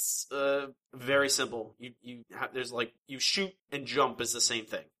 It's very simple. You shoot and jump is the same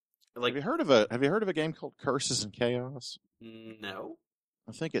thing. Have you heard of a game called Curses and Chaos? No.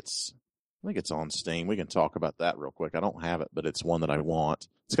 I think it's on Steam. We can talk about that real quick. I don't have it, but it's one that I want.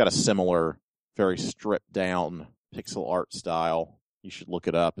 It's got a similar, very stripped down pixel art style. You should look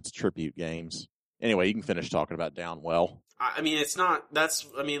it up. It's Tribute Games. Anyway, you can finish talking about Downwell. It's not,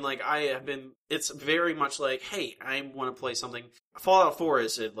 it's very much like, hey, I want to play something. Fallout 4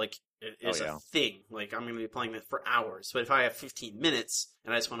 is It is a thing. Like, I'm going to be playing it for hours. But if I have 15 minutes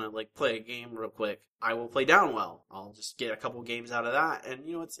and I just want to, like, play a game real quick, I will play Downwell. I'll just get a couple games out of that. And,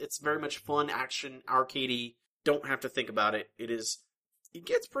 you know, it's very much fun, action, arcadey. Don't have to think about it. It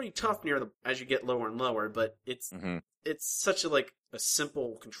gets pretty tough as you get lower and lower, but it's such a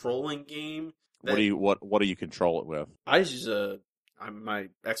simple controlling game. What do you control it with? I just use my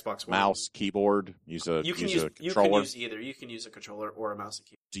Xbox One. Mouse, keyboard, You can use either. You can use a controller or a mouse and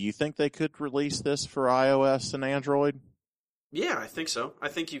keyboard. Do you think they could release this for iOS and Android? Yeah, I think so. I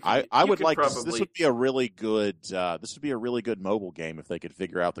think you could. I would like probably... this would be a really good mobile game if they could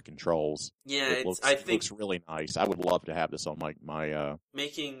figure out the controls. Yeah, it looks really nice. I would love to have this on my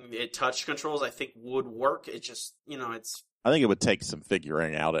making it touch controls. I think would work. It just, you know, I think it would take some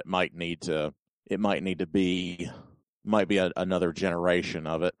figuring out. It might be another generation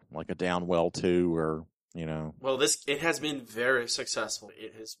of it, like a Downwell 2 or, you know. Well, it has been very successful.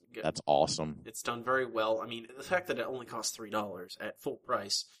 That's awesome. It's done very well. I mean, the fact that it only costs $3 at full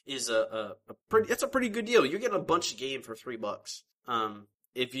price is it's a pretty good deal. You're getting a bunch of game for $3.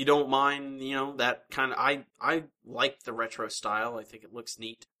 If you don't mind, you know, that kind of, I like the retro style. I think it looks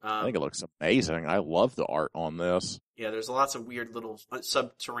neat. I think it looks amazing. I love the art on this. Yeah, there's lots of weird little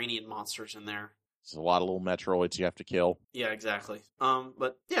subterranean monsters in there. There's a lot of little Metroids you have to kill. Yeah, exactly.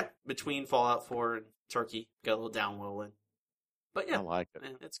 But yeah, between Fallout 4 and Turkey, got a little Downwell in. But yeah, I like it.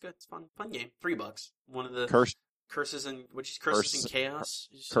 Man, it's good. It's fun game. $3. One of the Curses and Chaos.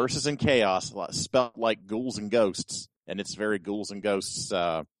 Curses and Chaos, spelled like ghouls and ghosts, and it's very ghouls and ghosts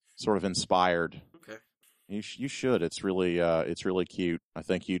sort of inspired. Okay, you should. It's really cute. I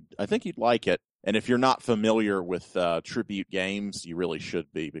think you'd like it. And if you're not familiar with tribute games, you really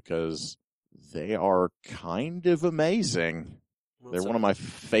should be, because they are kind of amazing. They're one of my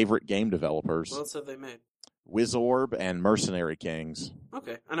favorite game developers. What else have they made? Wizorb and Mercenary Kings.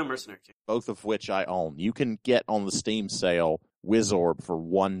 Okay, I know Mercenary Kings. Both of which I own. You can get on the Steam sale Wizorb for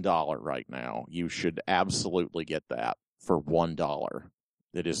 $1 right now. You should absolutely get that for $1.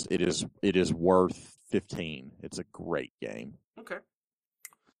 It is worth $15. It's a great game. Okay.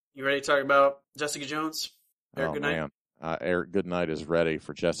 You ready to talk about Jessica Jones? Eric Goodnight? Man. Eric Goodnight is ready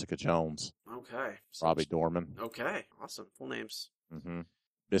for Jessica Jones. Okay. Robbie Dorman. Okay. Awesome. Full names. Mm-hmm.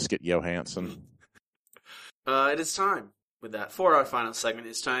 Biscuit Johansson. It is time. With that, for our final segment,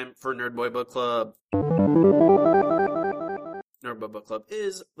 it's time for Nerd Boy Book Club. Nerd Boy Book Club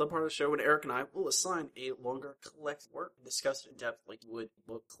is the part of the show when Eric and I will assign a longer collected work and discuss it in depth like you would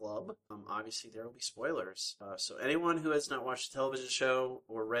book club. Obviously, there will be spoilers. So anyone who has not watched the television show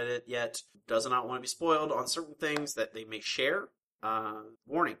or read it yet does not want to be spoiled on certain things that they may share.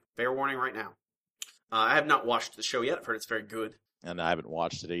 Warning. Fair warning right now. I have not watched the show yet. I've heard it's very good. And I haven't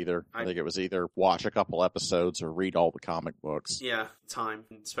watched it either. I think it was either watch a couple episodes or read all the comic books. Yeah, time,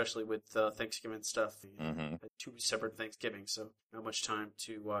 especially with Thanksgiving stuff. Mm-hmm. 2 separate Thanksgivings, so not much time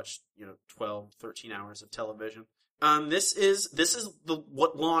to watch, 12, 13 hours of television. This is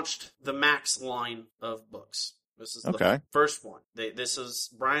what launched the Max line of books. This is the first one. This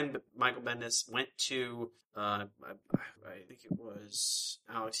is Brian Michael Bendis went to I think it was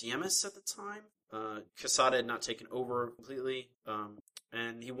Alex Yemis at the time. Quesada had not taken over completely,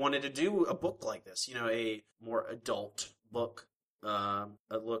 and he wanted to do a book like this, a more adult book, a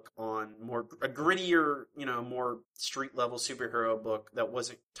look on a grittier, more street level superhero book that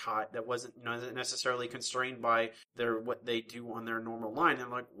wasn't necessarily constrained by what they do on their normal line. And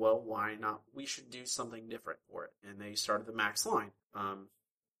I'm like, well, why not? We should do something different for it. And they started the Max line.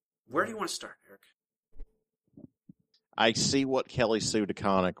 Where do you want to start, Eric? I see what Kelly Sue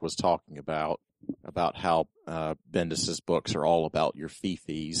DeConnick was talking about how Bendis's books are all about your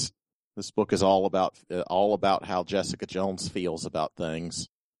fifis. This book is all about how Jessica Jones feels about things.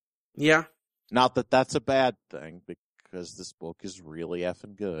 Yeah. Not that that's a bad thing, because this book is really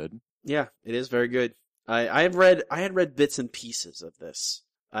effing good. Yeah, it is very good. I had read bits and pieces of this.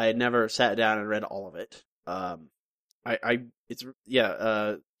 I had never sat down and read all of it. It's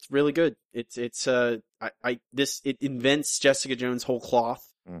really good. It invents Jessica Jones whole cloth.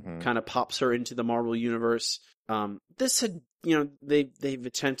 Mm-hmm. Kind of pops her into the Marvel universe. This had, they've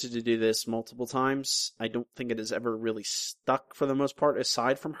attempted to do this multiple times. I don't think it has ever really stuck for the most part,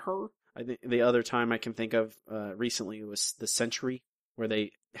 aside from her. I think the other time I can think of recently was The Century, where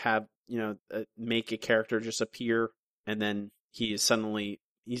they have, make a character just appear, and then he's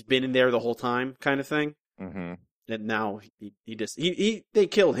been in there the whole time, kind of thing. Mm-hmm. And now they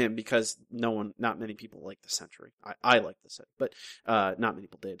killed him because not many people like the Century. I like the Century, but not many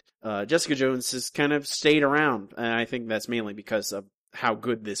people did. Jessica Jones has kind of stayed around, and I think that's mainly because of how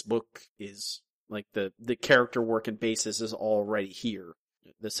good this book is. Like the character work and basis is already here.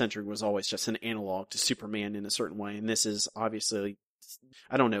 the Sentry was always just an analog to Superman in a certain way, and this is obviously,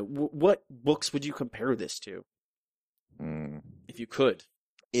 I don't know, what books would you compare this to, if you could?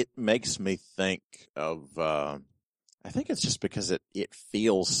 It makes me think of, I think it's just because it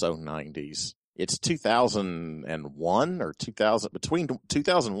feels so 90s. It's 2001 or 2000, between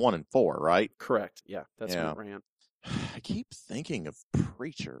 2001 and 4, right? Correct. Yeah, that's when it ran. I keep thinking of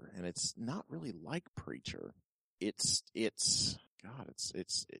Preacher, and it's not really like Preacher.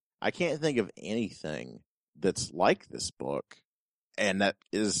 I can't think of anything that's like this book, and that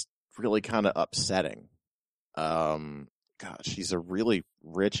is really kind of upsetting. She's a really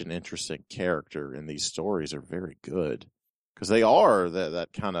rich and interesting character, and these stories are very good because they are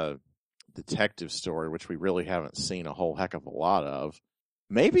that kind of detective story, which we really haven't seen a whole heck of a lot of.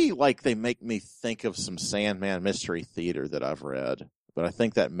 Maybe like they make me think of some Sandman mystery theater that I've read, but I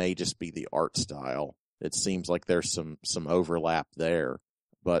think that may just be the art style. It seems like there's some overlap there,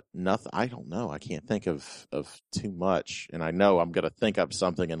 but nothing. I don't know. I can't think of too much, and I know I'm gonna think of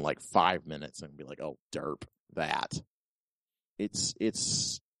something in like 5 minutes and be like, "Oh, derp, that."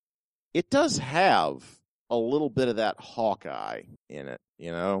 It does have a little bit of that Hawkeye in it,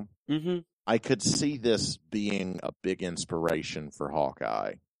 you know? Mm-hmm. I could see this being a big inspiration for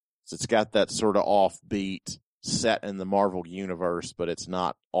Hawkeye. So it's got that sort of offbeat set in the Marvel universe, but it's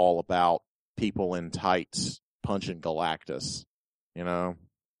not all about people in tights punching Galactus, you know?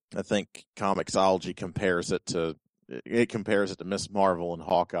 I think Comixology compares it to Miss Marvel and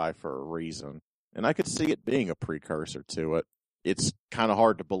Hawkeye for a reason. And I could see it being a precursor to it. It's kind of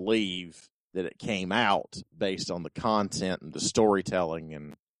hard to believe that it came out based on the content and the storytelling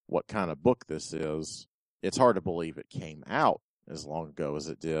and what kind of book this is. It's hard to believe it came out as long ago as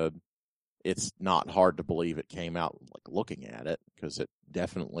it did. It's not hard to believe it came out like looking at it, because it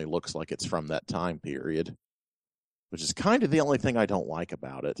definitely looks like it's from that time period, which is kind of the only thing I don't like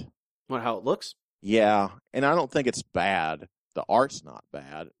about it. What, how it looks? Yeah, and I don't think it's bad. The art's not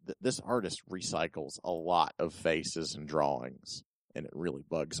bad. This artist recycles a lot of faces and drawings, and it really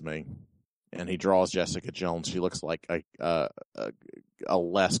bugs me. And he draws Jessica Jones. She looks like a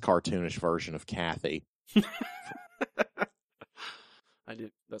less cartoonish version of Kathy. I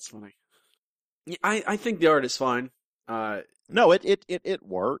did. That's funny. Yeah, I think the art is fine. No, it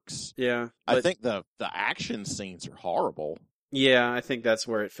works. Yeah, I think the action scenes are horrible. Yeah, I think that's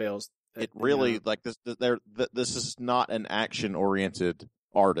where it fails. It really like this. This is not an action oriented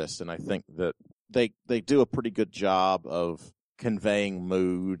artist, and I think that they do a pretty good job of conveying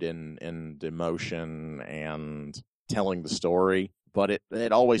mood and emotion and telling the story. But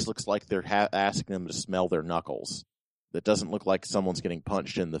it always looks like they're asking them to smell their knuckles. That doesn't look like someone's getting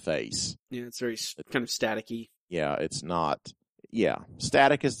punched in the face. Yeah, it's very kind of staticky. Yeah, it's not. Yeah,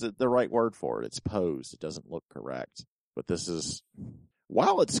 static is the right word for it. It's posed. It doesn't look correct. But this is,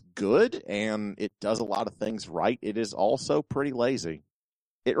 while it's good and it does a lot of things right, it is also pretty lazy.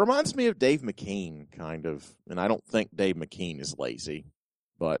 It reminds me of Dave McKean, kind of. And I don't think Dave McKean is lazy,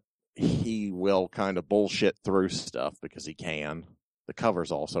 but he will kind of bullshit through stuff because he can. The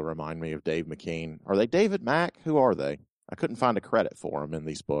covers also remind me of Dave McKean. Are they David Mack? Who are they? I couldn't find a credit for them in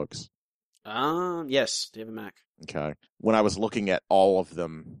these books. Yes, David Mack. Okay. When I was looking at all of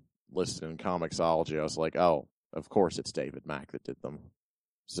them listed in Comixology, I was like, oh, of course it's David Mack that did them.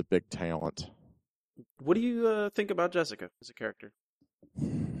 He's a big talent. What do you think about Jessica as a character?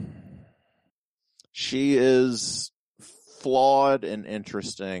 She is flawed and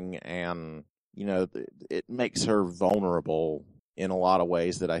interesting, and, you know, it makes her vulnerable in a lot of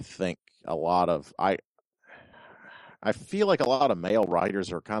ways that I think I feel like a lot of male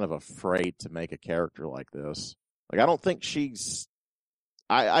writers are kind of afraid to make a character like this. Like, I don't think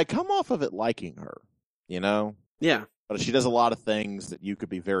I come off of it liking her, you know? Yeah. But she does a lot of things that you could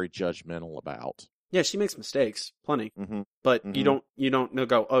be very judgmental about. Yeah, she makes mistakes, plenty. Mm-hmm. But Mm-hmm. you don't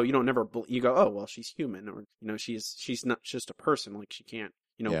go, oh, you don't never, you go, oh, well, she's human, or, you know, she's not just a person, like she can't,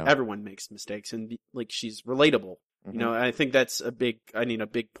 you know, everyone makes mistakes, and like she's relatable. Mm-hmm. You know, I think that's a big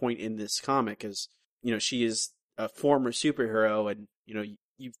point in this comic is, you know, she is a former superhero, and, you know,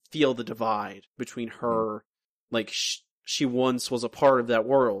 you feel the divide between her, like she once was a part of that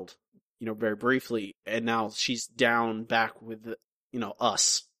world, you know, very briefly, and now she's down back with the, you know,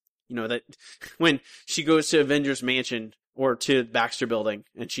 us. You know, that when she goes to Avengers Mansion or to Baxter Building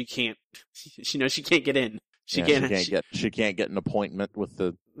and she can't, you know, she can't get in. She can't get an appointment with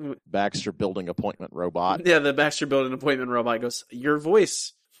the Baxter Building appointment robot. Yeah, the Baxter Building appointment robot goes, your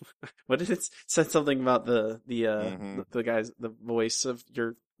voice. What did it said something about the guy's, the voice of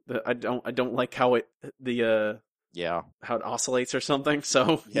your, I don't like how it, how it oscillates or something.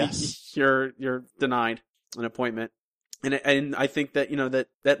 So yes, you're denied an appointment. And I think that,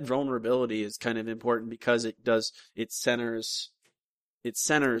 that vulnerability is kind of important because it centers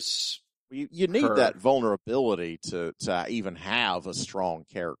You need her. that vulnerability to even have a strong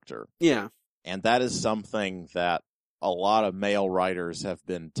character. Yeah. And that is something that a lot of male writers have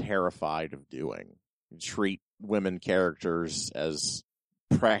been terrified of doing. Treat women characters as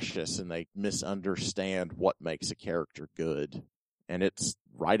precious, and they misunderstand what makes a character good. And it's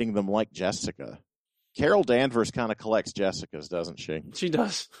writing them like Jessica. Carol Danvers kind of collects Jessicas, doesn't she? She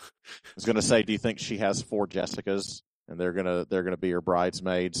does. I was going to say, do you think she has 4 Jessicas, and they're gonna be her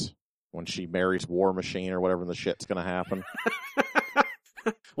bridesmaids when she marries War Machine or whatever the shit's gonna happen?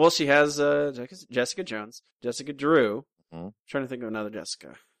 Well, she has Jessica Jones, Jessica Drew. Mm-hmm. I'm trying to think of another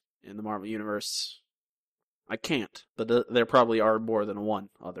Jessica in the Marvel Universe. I can't, but there probably are more than one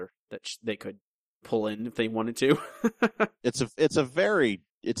other that they could pull in if they wanted to. It's a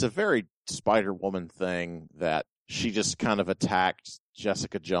very Spider-Woman thing that she just kind of attacked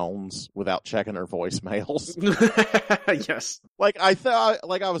Jessica Jones without checking her voicemails. Yes.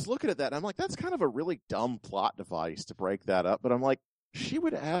 I was looking at that and I'm like, that's kind of a really dumb plot device to break that up. But I'm like, she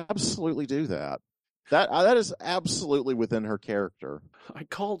would absolutely do that. That is absolutely within her character. I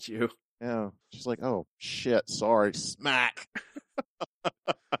called you. Yeah. She's like, oh shit, sorry, smack.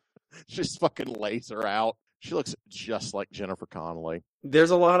 She just fucking lays her out. She looks just like Jennifer Connelly.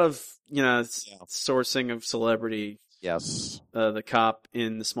 There's a lot of, sourcing of celebrity. Yes. The cop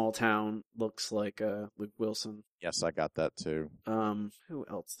in the small town looks like Luke Wilson. Yes, I got that too. Who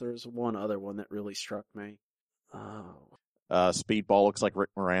else? There's one other one that really struck me. Oh. Speedball looks like Rick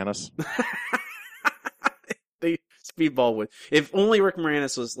Moranis. Speedball would, if only Rick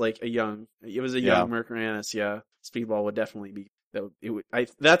Moranis was like young Rick Moranis, yeah. Speedball would definitely be,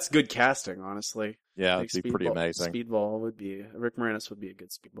 that's good casting, honestly. Yeah, it'd be pretty amazing. Rick Moranis would be a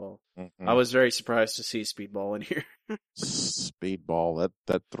good Speedball. Mm-hmm. I was very surprised to see Speedball in here. Speedball,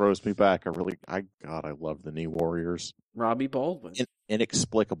 that throws me back. I love the New Warriors. Robbie Baldwin.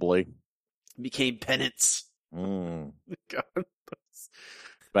 Inexplicably. Became Penance. God.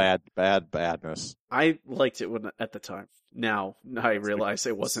 Badness. I liked it at the time. Now I realize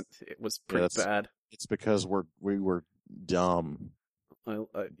it wasn't. It was pretty bad. It's because we were dumb. I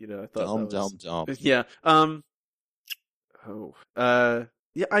thought dumb. Yeah.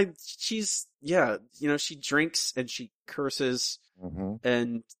 She drinks and she curses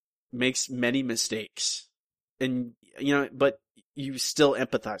and makes many mistakes, and but you still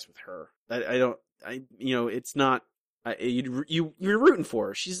empathize with her. It's not. You're rooting for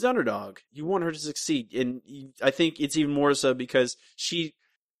her. She's the underdog. You want her to succeed, and I think it's even more so because she's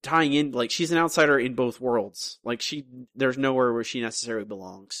an outsider in both worlds. Like there's nowhere where she necessarily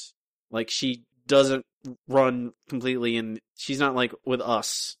belongs. Like she doesn't run completely, and she's not like with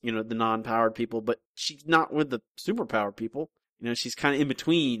us, the non-powered people, but she's not with the superpowered people. She's kind of in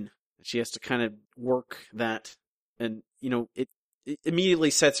between. She has to kind of work that, and it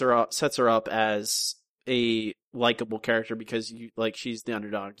immediately sets her up as a likable character because she's the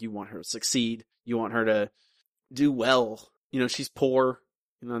underdog. You want her to succeed. You want her to do well. She's poor.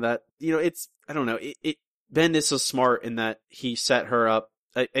 It's, I don't know. Bendis was smart in that he set her up.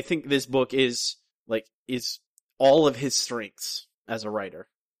 I think this book is all of his strengths as a writer,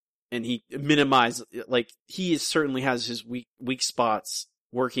 and he minimized, he certainly has his weak spots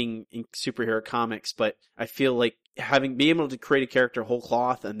working in superhero comics, but I feel like being able to create a character whole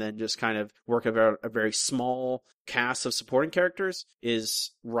cloth and then just kind of work about a very small cast of supporting characters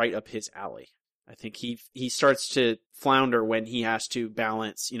is right up his alley. I think he starts to flounder when he has to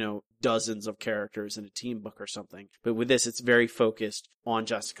balance, dozens of characters in a team book or something. But with this, it's very focused on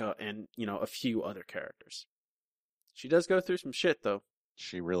Jessica and, a few other characters. She does go through some shit, though.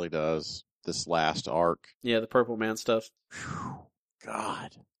 She really does. This last arc. Yeah, the Purple Man stuff. Whew,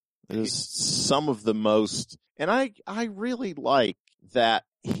 God. It is some of the most... And I really like that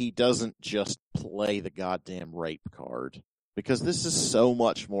he doesn't just play the goddamn rape card. Because this is so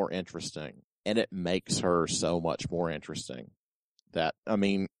much more interesting. And it makes her so much more interesting.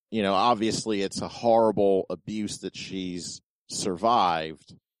 Obviously it's a horrible abuse that she's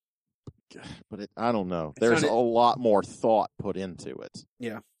survived. But I don't know. There's a lot more thought put into it.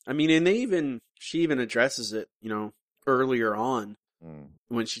 Yeah. And she even addresses it, earlier on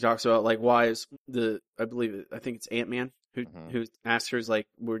when she talks about why is I think it's Ant-Man who asks her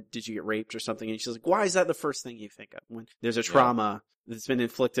did you get raped or something? And she's like, why is that the first thing you think of when there's a trauma that's been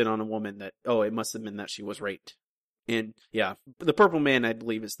inflicted on a woman that, it must have been that she was raped. And yeah, the Purple Man, I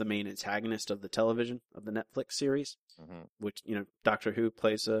believe, is the main antagonist of the Netflix series, which, Doctor Who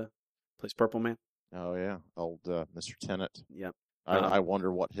plays Purple Man. Oh yeah. Old Mr. Tennant. Yep. I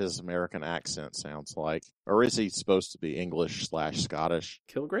wonder what his American accent sounds like. Or is he supposed to be English/Scottish?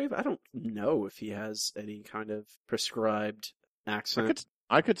 Kilgrave? I don't know if he has any kind of prescribed accent.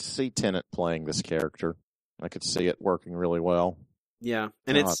 I could see Tennant playing this character. I could see it working really well. Yeah,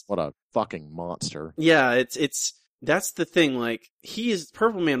 and God, what a fucking monster. Yeah, it's that's the thing. Like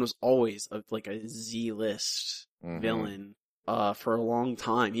Purple Man was always like a Z-list villain for a long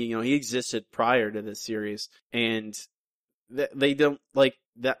time. He existed prior to this series, and they don't like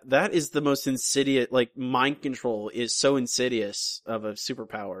that. That is the most insidious. Like mind control is so insidious of a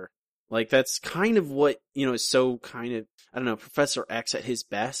superpower. Like that's kind of what is so kind of, I don't know, Professor X at his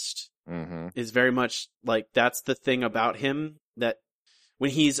best is very much like that's the thing about him, that when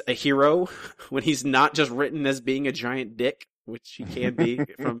he's a hero, when he's not just written as being a giant dick, which he can be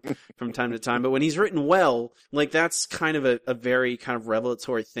from time to time, but when he's written well, like that's kind of a very kind of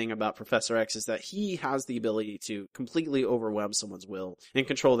revelatory thing about Professor X, is that he has the ability to completely overwhelm someone's will and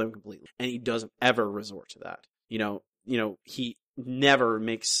control them completely, and he doesn't ever resort to that. He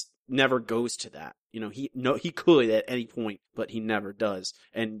never goes to that. He could at any point, but he never does.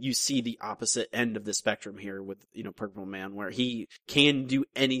 And you see the opposite end of the spectrum here with, Purple Man, where he can do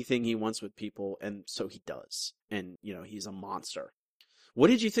anything he wants with people, and so he does. And, he's a monster. What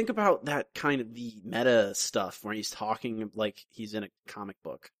did you think about that kind of the meta stuff where he's talking like he's in a comic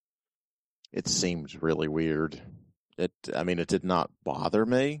book? It seemed really weird. It did not bother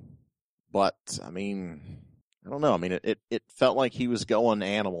me, but I don't know. It felt like he was going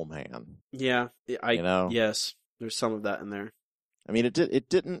Animal Man. Yeah, yes, there's some of that in there. It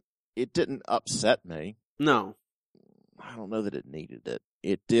didn't upset me. No, I don't know that it needed it.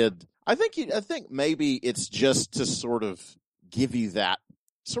 It did. I think maybe it's just to sort of give you that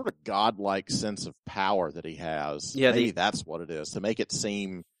sort of godlike sense of power that he has. Yeah, maybe that's what it is, to make it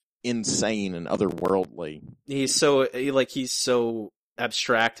seem insane and otherworldly. He's so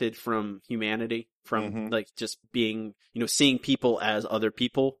abstracted from humanity, from like just being, seeing people as other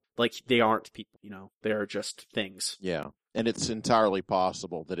people, like they aren't people, they're just things. Yeah. And it's entirely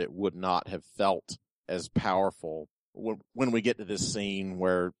possible that it would not have felt as powerful when we get to this scene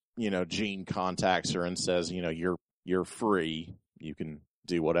where, Jean contacts her and says, you're free, you can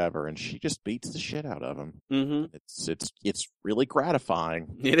do whatever, and she just beats the shit out of him. It's really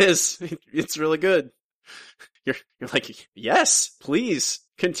gratifying. It is. It's really good. You're like, yes, please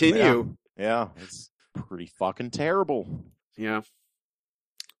continue. Yeah, it's pretty fucking terrible. Yeah.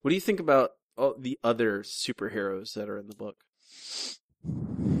 What do you think about all the other superheroes that are in the book?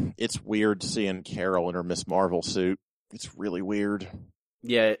 It's weird seeing Carol in her Miss Marvel suit. It's really weird.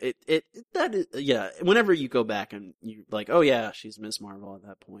 Yeah, that is, yeah. Whenever you go back and you like, oh yeah, she's Miss Marvel at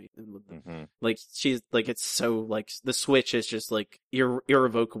that point, and like she's like, it's so like the switch is just like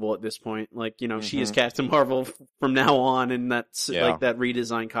irrevocable at this point. Like she is Captain Marvel from now on, and that's like that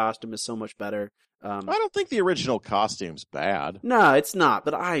redesigned costume is so much better. I don't think the original costume's bad. No, it's not.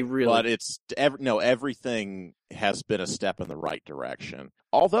 But but it's everything has been a step in the right direction.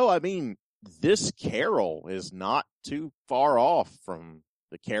 Although this Carol is not too far off from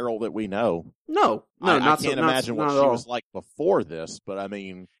the Carol that we know. No, I can't imagine what she was like before this, but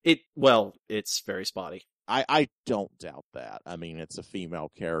it's very spotty. I don't doubt that. It's a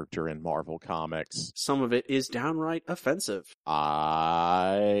female character in Marvel Comics. Some of it is downright offensive.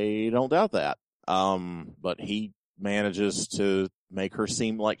 I don't doubt that. But he manages to make her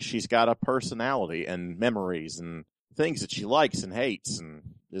seem like she's got a personality and memories and things that she likes and hates, and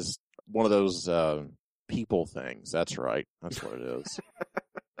is one of those people things. That's right. That's what it is.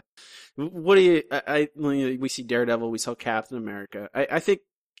 What do you? We see Daredevil. We saw Captain America. I think,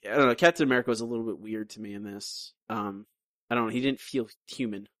 I don't know. Captain America was a little bit weird to me in this. I don't know. He didn't feel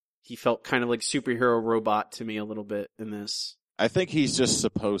human. He felt kind of like superhero robot to me a little bit in this. I think he's just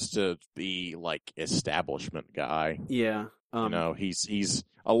supposed to be like establishment guy. Yeah. He's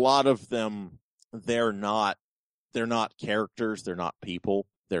a lot of them. They're not characters. They're not people.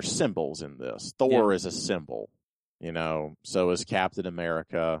 They're symbols in this. Thor is a symbol, so is Captain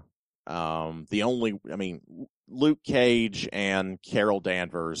America. Luke Cage and Carol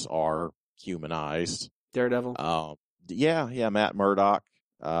Danvers are humanized. Daredevil. Yeah, Matt Murdock.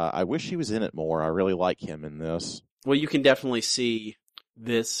 I wish he was in it more. I really like him in this. Well, you can definitely see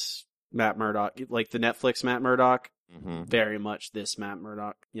this Matt Murdock, like the Netflix Matt Murdock, very much this Matt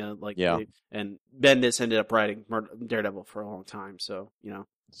Murdock. And Bendis ended up writing Daredevil for a long time, so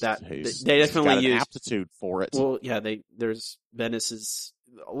that they definitely got an use aptitude for it. Well, yeah, there's Bendis's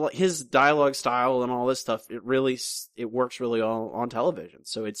his dialogue style and all this stuff. It works really all on television,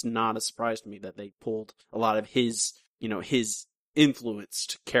 so it's not a surprise to me that they pulled a lot of his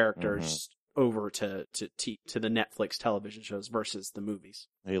influenced characters over to the Netflix television shows versus the movies.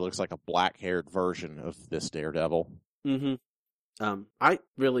 He looks like a black-haired version of this Daredevil. Mm-hmm.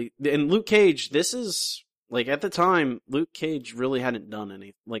 And Luke Cage, this is, like, at the time, Luke Cage really hadn't done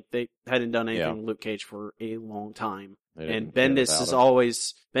anything. Like, they hadn't done anything with Luke Cage for a long time. And Bendis has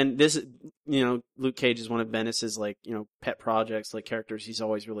always been this, Luke Cage is one of Bendis's, like, pet projects, like characters he's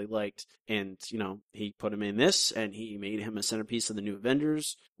always really liked. And, he put him in this and he made him a centerpiece of the New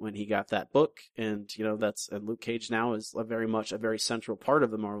Avengers when he got that book. And, and Luke Cage now is a very central part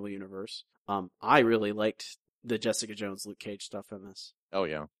of the Marvel Universe. I really liked the Jessica Jones, Luke Cage stuff in this. Oh,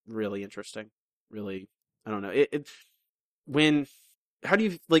 yeah. Really interesting. Really, I don't know. How do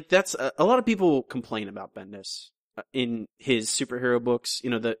you, like, that's, a lot of people complain about Bendis in his superhero books,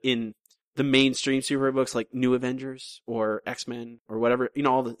 in the mainstream superhero books like New Avengers or X-Men or whatever,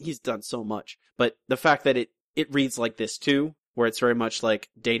 he's done so much. But the fact that it reads like this too, where it's very much like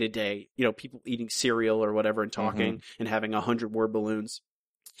day to day, people eating cereal or whatever and talking and having 100 word balloons.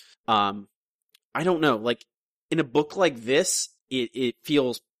 I don't know, like in a book like this, it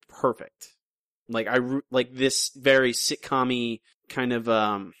feels perfect. Like like this very sitcom-y kind of,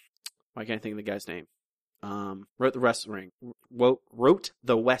 why can't I think of the guy's name? Wrote the West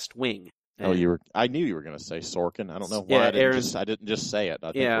Wing. And I knew you were going to say Sorkin. I don't know why I didn't just say it.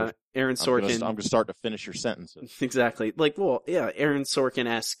 Aaron Sorkin. I'm going to start to finish your sentences. Exactly. Like, Aaron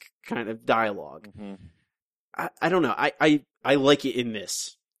Sorkin-esque kind of dialogue. Mm-hmm. I don't know. I like it in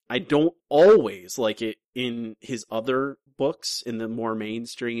this. I don't always like it in his other books, in the more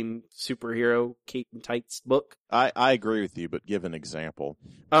mainstream superhero Cape and Tights book. I agree with you, but give an example.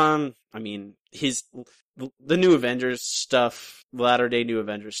 I mean, the New Avengers stuff, latter-day New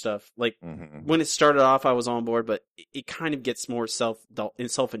Avengers stuff, like, when it started off, I was on board, but it kind of gets more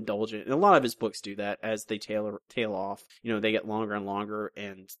self-indulgent, and a lot of his books do that as they tail off. They get longer and longer,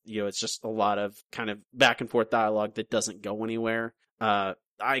 and, it's just a lot of kind of back-and-forth dialogue that doesn't go anywhere.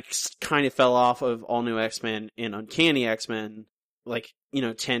 I kind of fell off of All New X-Men and Uncanny X-Men, like,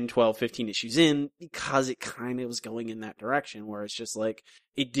 10, 12, 15 issues in, because it kind of was going in that direction where it's just like,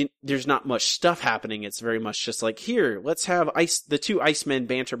 there's not much stuff happening. It's very much just like, here, let's have the two Icemen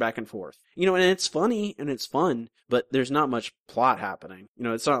banter back and forth. And it's funny and it's fun, but there's not much plot happening.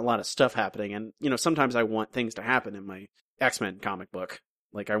 It's not a lot of stuff happening. And, sometimes I want things to happen in my X-Men comic book.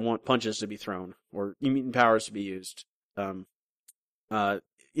 Like, I want punches to be thrown or mutant powers to be used. I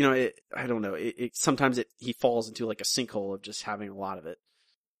don't know. Sometimes he falls into like a sinkhole of just having a lot of it.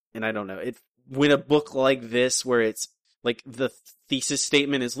 And I don't know. When a book like this, where it's like the thesis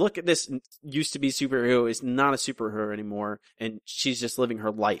statement is, look at this used to be superhero is not a superhero anymore. And she's just living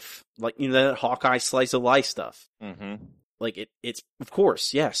her life. Like, that Hawkeye slice of life stuff. Mm-hmm. Like it's of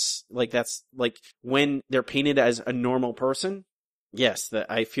course, yes. Like that's like when they're painted as a normal person. Yes, that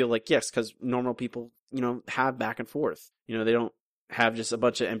I feel like, yes, because normal people, have back and forth. They don't have just a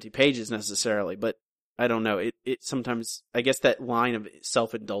bunch of empty pages necessarily, but I don't know. It sometimes, I guess that line of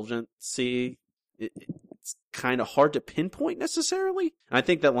self-indulgency, it's kind of hard to pinpoint necessarily. And I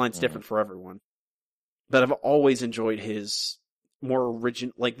think that line's different for everyone. But I've always enjoyed his more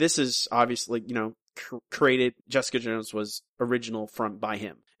original, like this is obviously, created, Jessica Jones was original by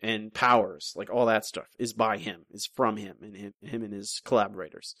him. And Powers, like all that stuff is by him, is from him and him and his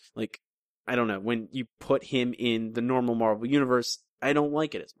collaborators. Like, I don't know, when you put him in the normal Marvel universe, I don't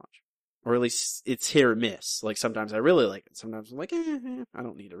like it as much. Or at least it's hit or miss. Like, sometimes I really like it. Sometimes I'm like, I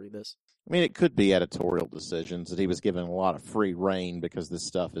don't need to read this. I mean, it could be editorial decisions that he was given a lot of free reign because this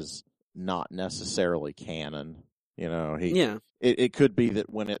stuff is not necessarily canon. It could be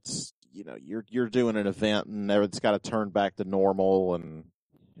that when it's, you're doing an event and it's got to turn back to normal, and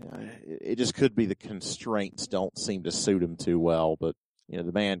it just could be the constraints don't seem to suit him too well, but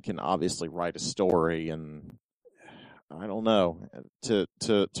the man can obviously write a story, and I don't know,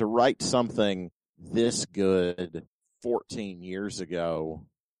 to write something this good 14 years ago.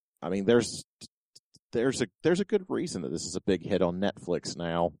 I mean, there's a good reason that this is a big hit on Netflix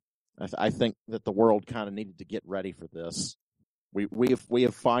now. I think that the world kind of needed to get ready for this. We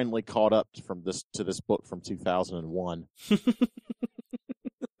have finally caught up to this book from 2001.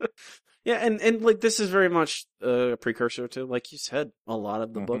 Yeah, and like this is very much a precursor to, like you said, a lot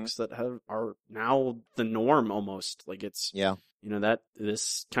of the books that are now the norm almost. Like it's that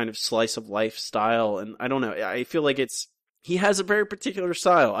this kind of slice of life style, and I don't know. I feel like he has a very particular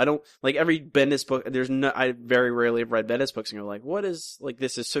style. I don't like every Bendis book. I very rarely have read Bendis books and go like, what is like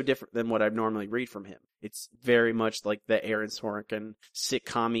this is so different than what I normally read from him. It's very much like the Aaron Sorkin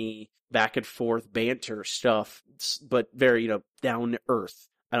sitcom-y back and forth banter stuff, but very down to earth.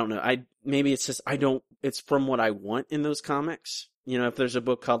 I don't know. Maybe it's just it's from what I want in those comics. You know, if there's a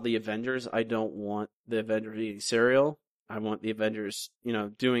book called The Avengers, I don't want the Avengers eating cereal. I want the Avengers, you know,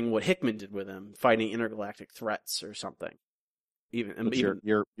 doing what Hickman did with them, fighting intergalactic threats or something.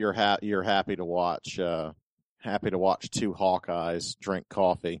 You're happy to watch two Hawkeyes drink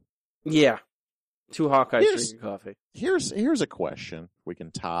coffee. Yeah, two Hawkeyes drinking coffee. Here's a question. We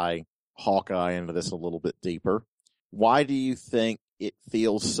can tie Hawkeye into this a little bit deeper. Why do you think it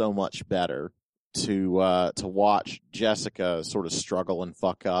feels so much better to watch Jessica sort of struggle and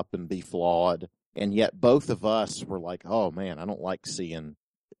fuck up and be flawed, and yet both of us were like, oh man, I don't like seeing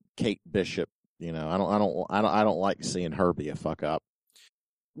Kate Bishop. You know, I don't like seeing her be a fuck up.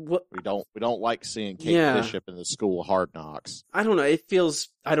 What? We don't like seeing Kate Bishop in the School of Hard Knocks. I don't know.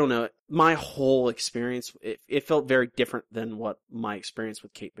 I don't know. My whole experience, it felt very different than what my experience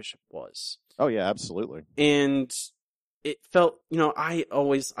with Kate Bishop was. Oh yeah, absolutely. And it felt, you know, I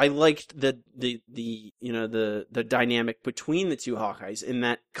liked the dynamic between the two Hawkeyes, in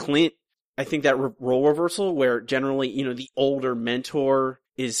that Clint, I think that role reversal where generally, you know, the older mentor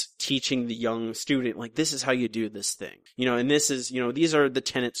is teaching the young student, like, this is how you do this thing, you know, and this is, you know, these are the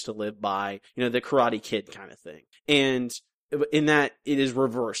tenets to live by, you know, the Karate Kid kind of thing. And in that, it is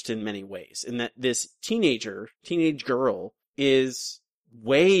reversed in many ways, in that this teenage girl is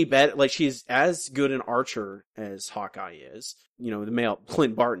way better, like, she's as good an archer as Hawkeye is, you know, the male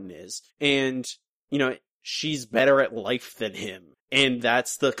Clint Barton is, and, you know, she's better at life than him. And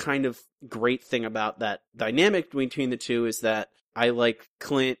that's the kind of great thing about that dynamic between the two, is that I like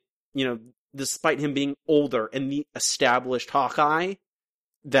Clint, you know, despite him being older and the established Hawkeye,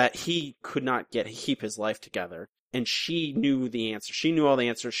 that he could not keep his life together. And she knew the answer. She knew all the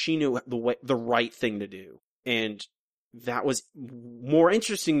answers. She knew the right thing to do. And that was more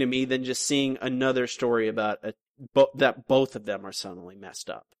interesting to me than just seeing another story about that both of them are suddenly messed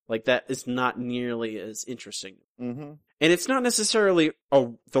up. Like, that is not nearly as interesting. Mm-hmm. And it's not necessarily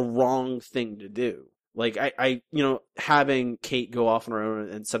the wrong thing to do. Like, I, you know, having Kate go off on her own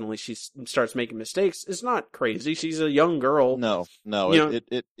and suddenly she starts making mistakes is not crazy. She's a young girl. No,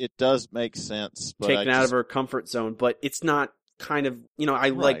 it does make sense. But taken out of her comfort zone, but it's not kind of, you know, I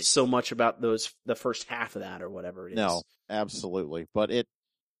liked so much about the first half of that or whatever it is. No, absolutely. But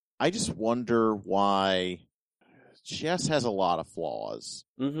I just wonder why Jess has a lot of flaws.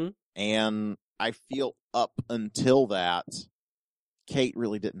 Mm-hmm. And I feel up until that, Kate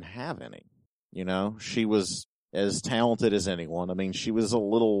really didn't have any. You know, she was as talented as anyone. I mean, she was a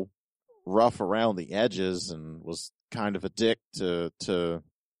little rough around the edges and was kind of a dick to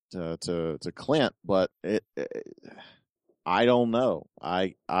Clint, but I don't know.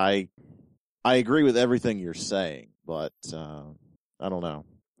 I agree with everything you're saying, but I don't know.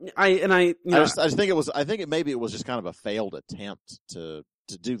 I just think maybe it was just kind of a failed attempt to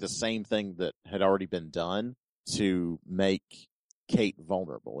do the same thing that had already been done to make Kate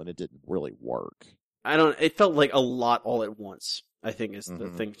vulnerable, and it didn't really work. It felt like a lot all at once, I think, is the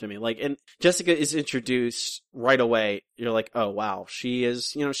thing to me. Like, and Jessica is introduced right away. You're like, oh wow, she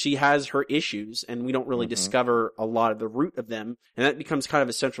is, you know, she has her issues, and we don't really discover a lot of the root of them. And that becomes kind of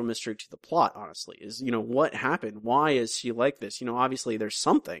a central mystery to the plot, honestly, is, you know, what happened? Why is she like this? You know, obviously there's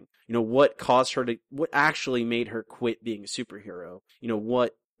something, you know, what actually made her quit being a superhero? You know,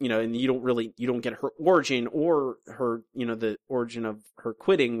 what, you know, and you don't get her origin or her, you know, the origin of her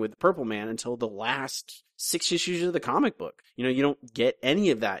quitting with Purple Man until the last 6 issues of the comic book. You know, you don't get any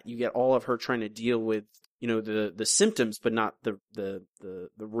of that. You get all of her trying to deal with, you know, the symptoms, but not the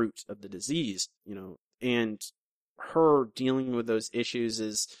root of the disease, you know, and her dealing with those issues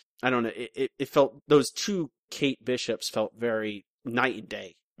is, I don't know, it felt, those two Kate Bishops felt very night and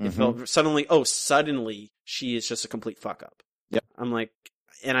day. It felt suddenly she is just a complete fuck up. Yep. I'm like,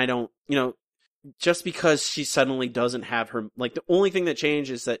 and I don't, you know, just because she suddenly doesn't have her, like, the only thing that changed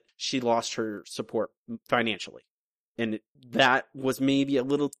is that she lost her support financially. And that was maybe a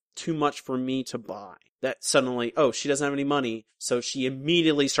little too much for me to buy. That suddenly, she doesn't have any money, so she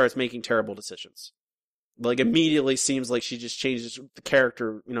immediately starts making terrible decisions. Like, immediately seems like she just changes the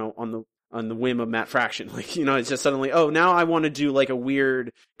character, you know, on the whim of Matt Fraction. Like, you know, it's just suddenly, now I want to do like a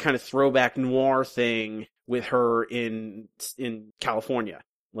weird kind of throwback noir thing with her in California.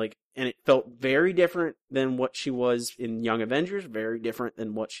 Like, and it felt very different than what she was in Young Avengers, very different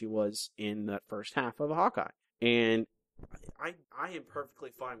than what she was in that first half of Hawkeye. And I am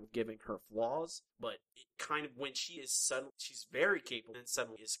perfectly fine with giving her flaws, but it kind of, when she's very capable and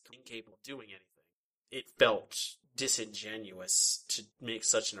suddenly is incapable of doing anything, it felt disingenuous to make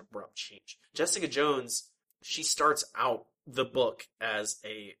such an abrupt change. Jessica Jones, she starts out the book as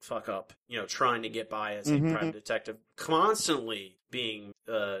a fuck up, trying to get by as a private detective, constantly being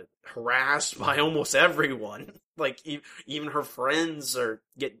harassed by almost everyone. Like, even her friends are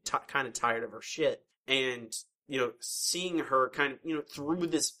getting kind of tired of her shit. And, seeing her kind of, through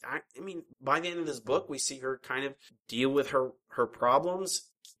this act, by the end of this book, we see her kind of deal with her problems,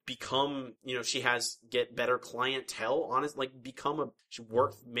 become, get better clientele,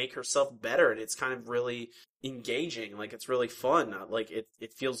 make herself better. And it's kind of really engaging. Like, it's really fun. Like,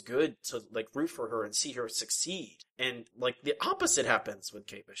 it feels good to, like, root for her and see her succeed. And, like, the opposite happens with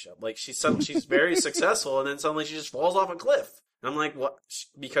Kate Bishop. Like, she's very successful, and then suddenly she just falls off a cliff. And I'm like, what?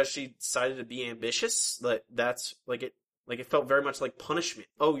 Because she decided to be ambitious? Like, that's, like, it felt very much like punishment.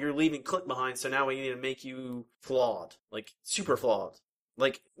 Oh, you're leaving Clint behind, so now we need to make you flawed. Like, super flawed.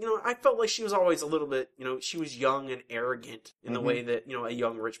 Like, I felt like she was always a little bit, she was young and arrogant in the way that, a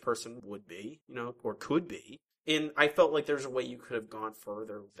young rich person would be, or could be. And I felt like there's a way you could have gone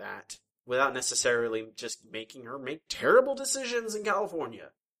further with that without necessarily just making her make terrible decisions in California,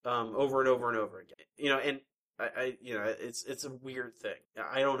 over and over and over again. And it's a weird thing.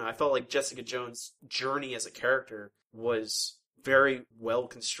 I don't know. I felt like Jessica Jones' journey as a character was very well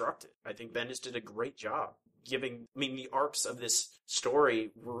constructed. I think Bendis did a great job the arcs of this story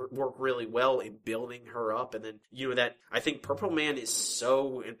work really well in building her up. And then, that I think Purple Man is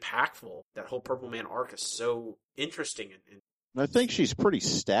so impactful. That whole Purple Man arc is so interesting. And I think she's pretty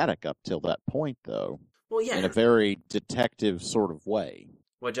static up till that point, though. Well, yeah. In a very detective sort of way.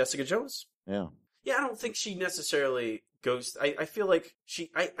 What, Jessica Jones? Yeah. Yeah, I don't think she necessarily goes... I feel like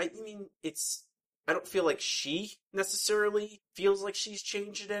I don't feel like she necessarily feels like she's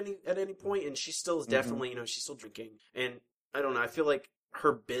changed at any point, and she still is definitely, she's still drinking. And I don't know, I feel like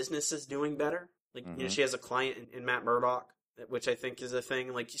her business is doing better. Like, she has a client in Matt Murdock, which I think is a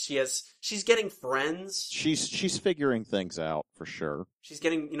thing. Like, she's getting friends. She's figuring things out for sure. She's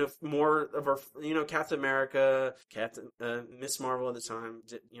getting, more of her, Captain America, Miss Marvel at the time,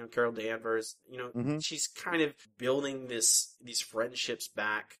 Carol Danvers, she's kind of building these friendships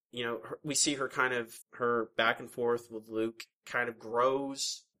back. We see her her back and forth with Luke kind of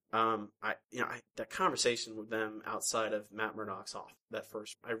grows. That conversation with them outside of Matt Murdock's off,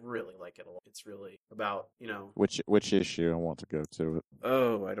 I really like it a lot. It's really about, Which issue? I want to go to it.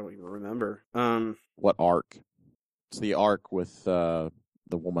 Oh, I don't even remember. What arc? It's the arc with the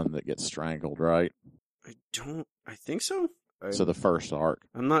woman that gets strangled, right? I think so. So the first arc.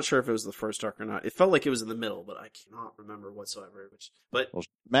 I'm not sure if it was the first arc or not. It felt like it was in the middle, but I cannot remember whatsoever. Well,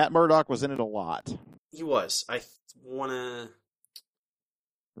 Matt Murdock was in it a lot. He was. I want to...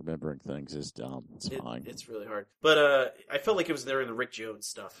 Remembering things is dumb. It's fine. It's really hard. But I felt like it was there in the Rick Jones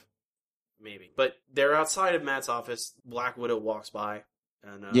stuff. Maybe. But they're outside of Matt's office. Black Widow walks by.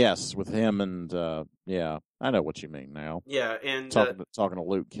 And, yes, with him and, yeah, I know what you mean now. Yeah, and... Talking to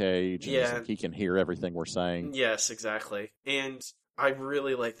Luke Cage, and yeah, he can hear everything we're saying. Yes, exactly. And I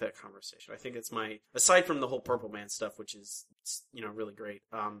really like that conversation. I think it's aside from the whole Purple Man stuff, which is, really great,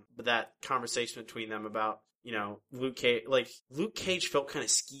 but that conversation between them about, Luke Cage felt kind of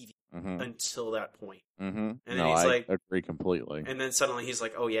skeevy until that point. Mm-hmm. And then I agree completely. And then suddenly he's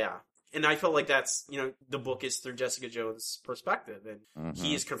like, oh yeah. And I felt like that's, the book is through Jessica Jones' perspective, and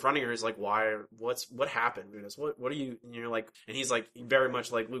he is confronting her. He's like, what happened? What are you, and you're like, and he's like, very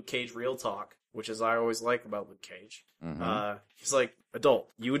much like Luke Cage real talk, which is I always like about Luke Cage. He's like,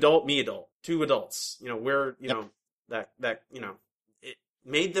 you adult, me adult, two adults. We're, that, it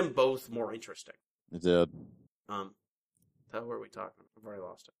made them both more interesting. It did. How were we talking? I've already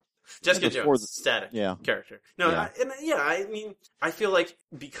lost it. Jessica Jones, static character. No, yeah. I feel like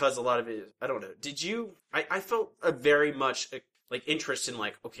because a lot of it is, I don't know. Did you? I felt a very much interest in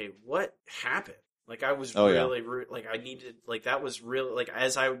okay, what happened? Like I was really like I needed that was really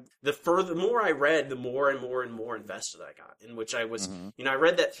the more I read, the more and more and more invested I got. In which I was, I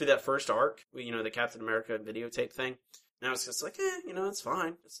read that through that first arc, the Captain America videotape thing, and I was just like, it's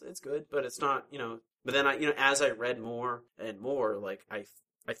fine, it's good, but it's not, But then as I read more and more,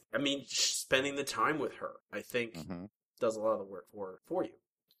 I mean, spending the time with her, I think, does a lot of the work for you.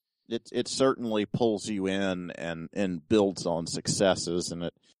 It certainly pulls you in and builds on successes,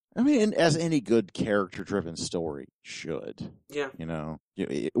 and as any good character-driven story should. Yeah.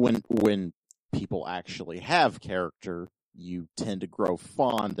 When people actually have character, you tend to grow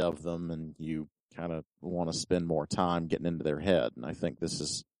fond of them, and you kind of want to spend more time getting into their head. And I think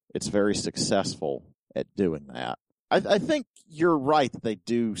it's very successful at doing that. I think you're right that they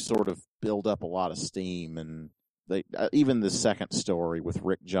do sort of build up a lot of steam, and they even the second story with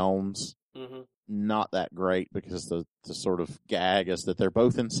Rick Jones, not that great because the sort of gag is that they're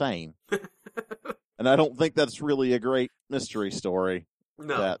both insane. And I don't think that's really a great mystery story.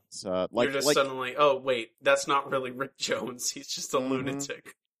 No. That's You're just suddenly, oh, wait, that's not really Rick Jones. He's just a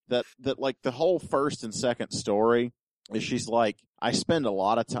lunatic. That like the whole first and second story is she's like, I spend a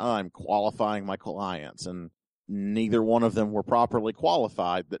lot of time qualifying my clients, and neither one of them were properly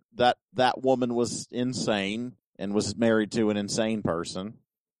qualified. That woman was insane and was married to an insane person.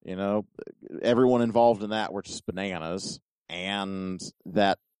 You know, everyone involved in that were just bananas. And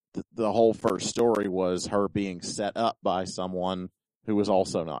that the whole first story was her being set up by someone who was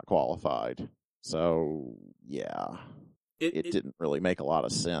also not qualified. So, yeah, it didn't really make a lot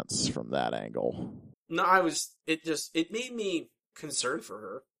of sense from that angle. No, it made me concerned for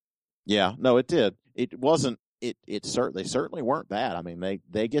her. Yeah, no, it did. It wasn't, they certainly weren't bad. I mean,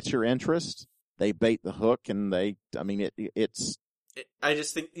 they get your interest, they bait the hook, and it's... I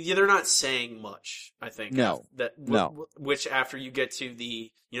just think they're not saying much. I think no. Which after you get to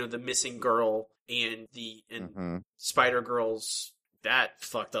the missing girl and Spider Girl's that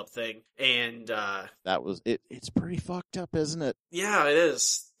fucked up thing, and that was it. It's pretty fucked up, isn't it? Yeah, it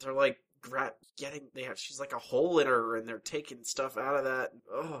is. They're like she's like a hole in her, and they're taking stuff out of that.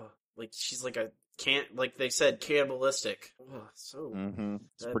 Oh, like she's like like they said, cannibalistic. Oh, so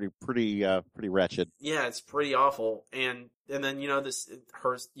it's pretty wretched. Yeah, it's pretty awful. And then this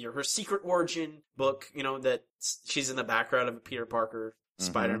her secret origin book. That she's in the background of a Peter Parker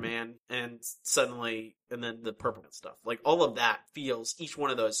Spider-Man, and suddenly, and then the purple stuff. Like all of that each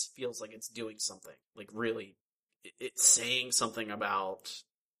one of those feels like it's doing something. Like really, it's saying something about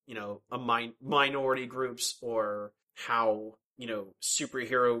minority groups, or how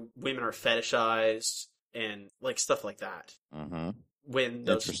superhero women are fetishized, and like stuff like that. When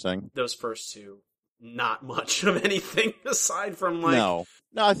those first two, not much of anything aside from like no,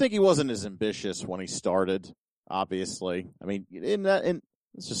 I think he wasn't as ambitious when he started. Obviously, I mean,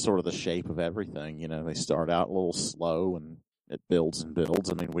 it's just sort of the shape of everything. They start out a little slow, and it builds and builds.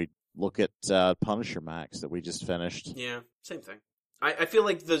 I mean, we look at Punisher Max that we just finished. Yeah, same thing. I feel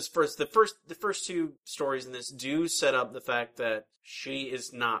like the first two stories in this do set up the fact that she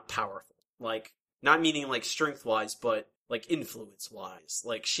is not powerful. Like, not meaning like strength wise, but like influence wise.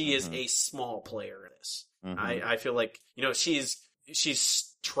 Like she is a small player in this. I feel like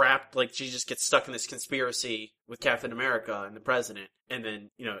she's trapped. Like she just gets stuck in this conspiracy with Captain America and the president, and then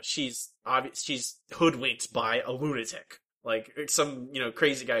she's hoodwinked by a lunatic, like some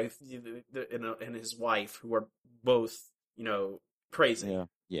crazy guy and his wife, who are both crazy. Yeah.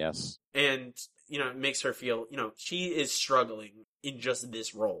 Yes. And, it makes her feel, she is struggling in just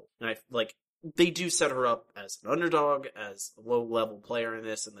this role. And they do set her up as an underdog, as a low-level player in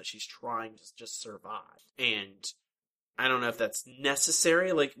this, and that she's trying to just survive. And I don't know if that's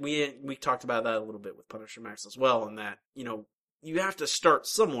necessary. Like, we talked about that a little bit with Punisher Max as well, and that, you have to start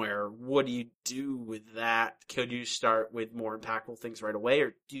somewhere. What do you do with that? Could you start with more impactful things right away,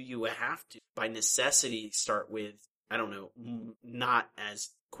 or do you have to, by necessity, start with, I don't know, not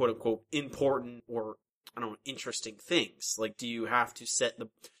as quote-unquote important or, I don't know, interesting things? Like, do you have to set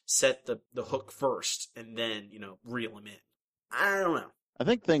the hook first and then, reel them in? I don't know. I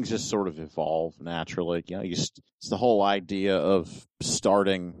think things just sort of evolve naturally. It's the whole idea of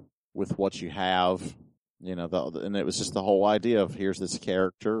starting with what you have, and it was just the whole idea of here's this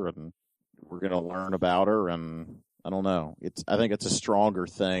character and we're going to learn about her. And I don't know. I think it's a stronger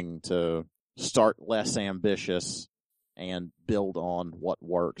thing to start less ambitious and build on what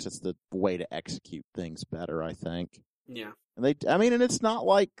works. It's the way to execute things better, I think. Yeah. And and it's not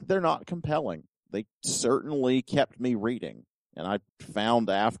like they're not compelling. They certainly kept me reading. And I found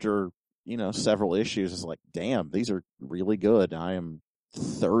after, several issues, it's like, damn, these are really good. I am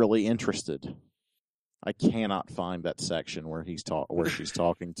thoroughly interested. I cannot find that section where where she's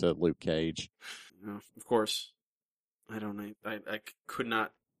talking to Luke Cage. Of course. I don't know. I could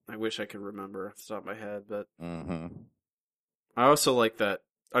not. I wish I could remember off the top of my head, but I also like that.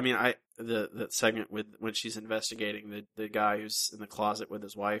 I mean, that segment when she's investigating the guy who's in the closet with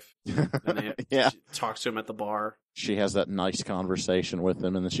his wife, and she talks to him at the bar. She has that nice conversation with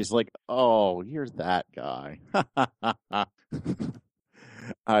him, and then she's like, "Oh, you're that guy."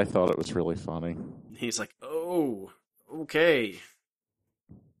 I thought it was really funny. He's like, "Oh, okay."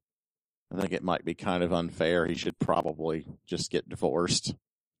 I think it might be kind of unfair. He should probably just get divorced.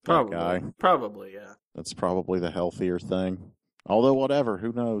 Probably, yeah. That's probably the healthier thing. Although, whatever,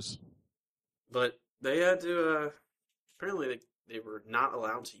 who knows? But they had to, apparently they were not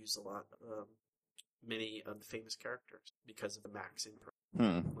allowed to use a lot of many of the famous characters because of the Max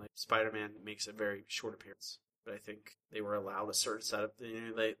imprint. Like, Spider-Man makes a very short appearance, but I think they were allowed a certain set of,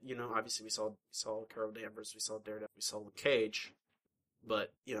 obviously we saw Carol Danvers, we saw Daredevil, we saw Luke Cage.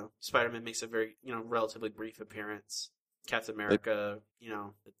 But, Spider-Man makes a very, relatively brief appearance. Captain America,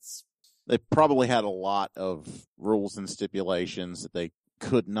 it's... They probably had a lot of rules and stipulations that they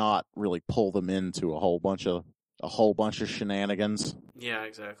could not really pull them into a whole bunch of shenanigans. Yeah,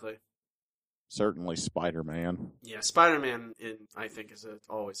 exactly. Certainly Spider-Man. Yeah, Spider-Man, I think, is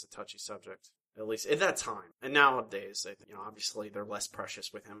always a touchy subject, at least at that time. And nowadays, obviously they're less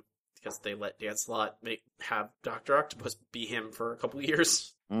precious with him because they let Dan Slott have Dr. Octopus be him for a couple of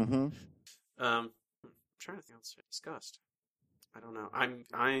years. Mm-hmm. I'm trying to think what else we discussed. I don't know.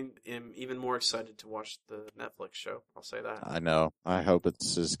 I am even more excited to watch the Netflix show. I'll say that. I know. I hope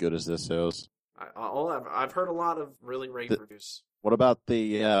it's as good as this is. I've heard a lot of really rave reviews. What about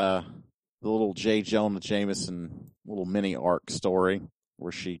the little J. Jonah Jameson little mini arc story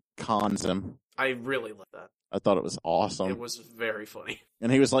where she cons him? I really love that. I thought it was awesome. It was very funny.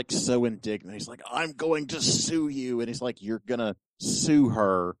 And he was like so indignant. He's like, I'm going to sue you. And he's like, you're going to sue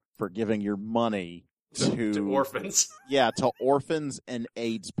her for giving your money to orphans. Yeah, to orphans and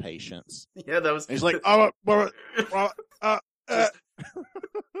AIDS patients. Yeah, that was... And he's like,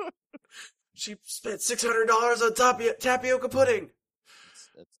 she spent $600 on tapioca pudding.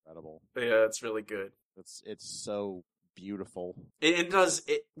 It's incredible. Yeah, it's really good. It's so beautiful. It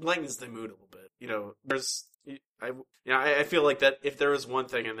lightens the mood a little bit. I feel like that if there was one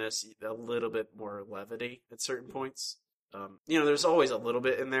thing in this, a little bit more levity at certain points. There's always a little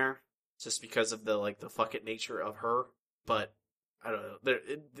bit in there, just because of the fuck it nature of her. But I don't know.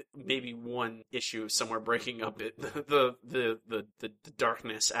 Maybe one issue somewhere breaking up the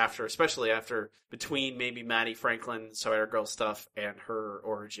darkness especially after between maybe Maddie Franklin, Spider-Girl stuff, and her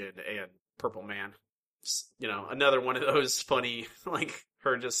origin and Purple Man. Another one of those funny,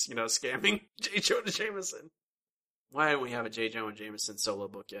 her just, scamming J. Jonah Jameson. Why don't we have a J. Jonah Jameson solo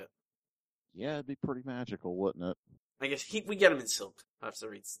book yet? Yeah, it'd be pretty magical, wouldn't it? I guess we get him in Silk. Just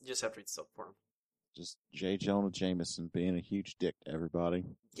have to read Silk for him. Just J. Jonah Jameson being a huge dick to everybody.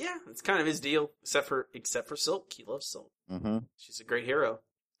 Yeah, it's kind of his deal. Except for Silk. He loves Silk. Mm-hmm. She's a great hero.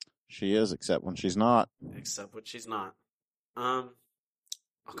 She is, except when she's not. Except when she's not. I'll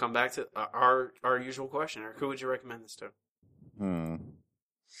come back to our usual question. Who would you recommend this to?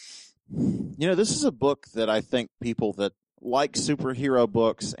 This is a book that I think people that like superhero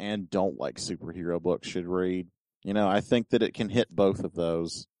books and don't like superhero books should read. I think that it can hit both of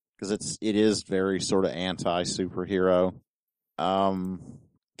those because it is very sort of anti-superhero, kind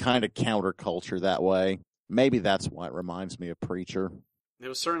of counterculture that way. Maybe that's why it reminds me of Preacher. It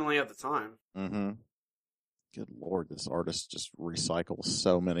was certainly at the time. Mm-hmm. Good Lord, this artist just recycles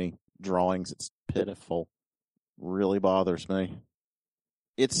so many drawings. It's pitiful. Really bothers me.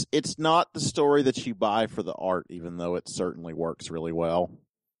 It's not the story that you buy for the art, even though it certainly works really well.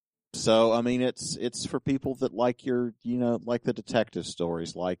 So, I mean, it's for people that like like the detective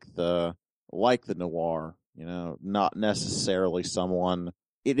stories, like the noir, not necessarily someone.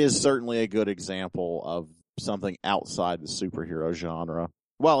 It is certainly a good example of something outside the superhero genre.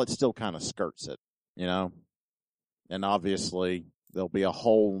 Well, it still kind of skirts it, And obviously, there'll be a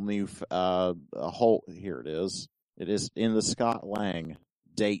whole new, here it is. It is in the Scott Lang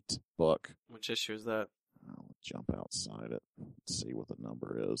Date book. Which issue is that? I'll jump outside it. Let's see what the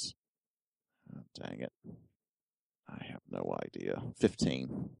number is. Oh, dang it. I have no idea.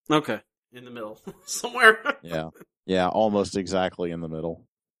 15. Okay. In the middle. Somewhere. Yeah. Yeah, almost exactly in the middle.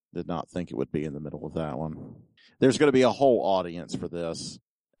 Did not think it would be in the middle of that one. There's going to be a whole audience for this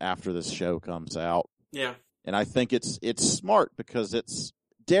after this show comes out. Yeah. And I think it's smart because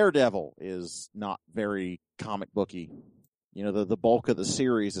Daredevil is not very comic booky. The bulk of the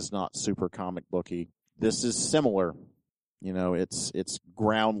series is not super comic booky. This is similar. It's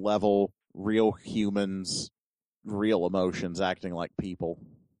ground level, real humans, real emotions acting like people.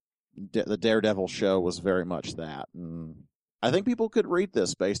 The Daredevil show was very much that. And I think people could read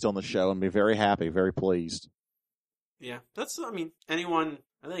this based on the show and be very happy, very pleased. Yeah, anyone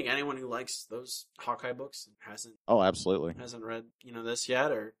who likes those Hawkeye books hasn't read, this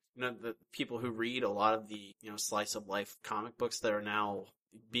yet, or, the people who read a lot of the, slice of life comic books that are now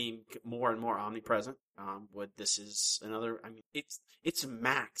being more and more omnipresent. This is another, it's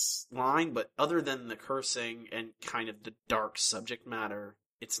Mac's line, but other than the cursing and kind of the dark subject matter,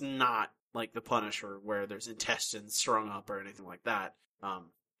 it's not like the Punisher where there's intestines strung up or anything like that.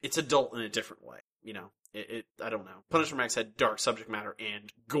 It's adult in a different way, I don't know. Punisher Max had dark subject matter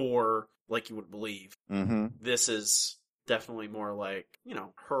and gore like you would believe. Mm-hmm. This is definitely more like,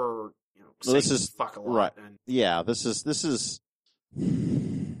 her, well, this is fuck a lot. Right. And, yeah, this is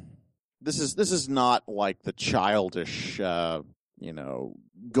not like the childish,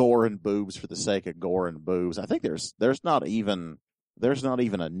 gore and boobs for the sake of gore and boobs. I think there's not even There's not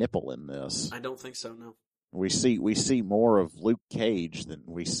even a nipple in this. I don't think so, no. We see more of Luke Cage than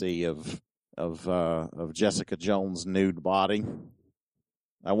we see of Jessica Jones' nude body.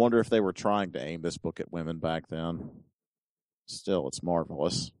 I wonder if they were trying to aim this book at women back then. Still, it's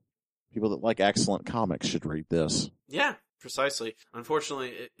marvelous. People that like excellent comics should read this. Yeah, precisely. Unfortunately,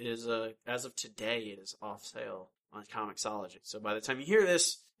 it is as of today, it is off sale on Comixology. So by the time you hear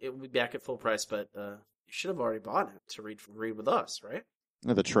this, it will be back at full price. But you should have already bought it to read with us, right?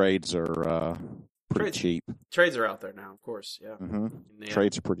 The trades are pretty cheap. Trades are out there now, of course. Yeah,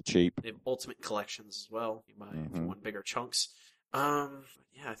 trades are pretty cheap. They have ultimate collections as well. You buy if you want bigger chunks.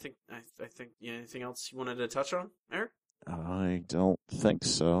 Yeah, I think anything else you wanted to touch on, Eric? I don't think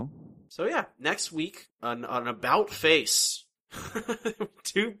so. So yeah, next week an about face,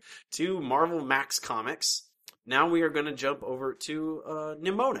 two Marvel Max comics. Now we are going to jump over to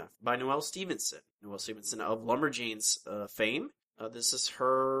Nimona by Noelle Stevenson. Noelle Stevenson of Lumberjanes fame. This is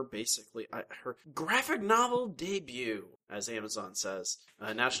her her graphic novel debut, as Amazon says.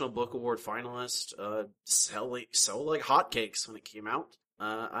 National Book Award finalist, so like hotcakes when it came out.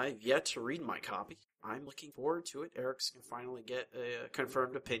 I've yet to read my copy. I'm looking forward to it. Eric's can finally get a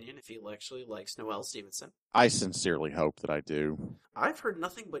confirmed opinion if he actually likes Noelle Stevenson. I sincerely hope that I do. I've heard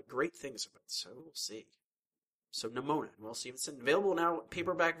nothing but great things about it, so we'll see. So Nimona, Noelle Stevenson, available now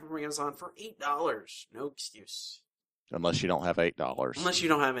paperback from Amazon for $8. No excuse. Unless you don't have $8. Unless you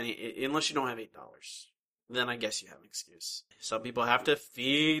don't have $8. Then I guess you have an excuse. Some people have to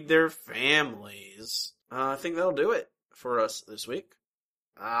feed their families. I think that'll do it for us this week.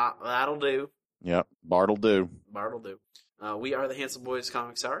 That'll do. Yep, Bart'll do. We are the Handsome Boys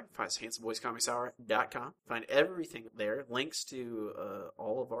Comics Hour. Find us at handsomeboyscomicshour.com. Find everything there. Links to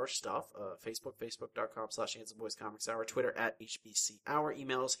all of our stuff. Facebook.com/handsomeboyscomicshour. Twitter @HBC Hour.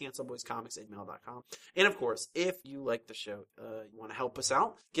 Email us handsomeboyscomics@gmail.com. And of course, if you like the show, you want to help us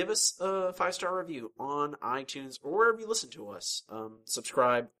out, give us a 5-star review on iTunes or wherever you listen to us.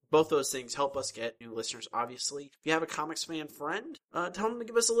 Subscribe. Both those things help us get new listeners, obviously. If you have a comics fan friend, tell them to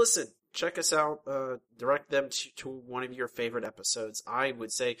give us a listen. Check us out. Direct them to one of your favorite episodes. I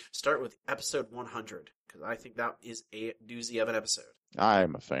would say start with episode 100, because I think that is a doozy of an episode.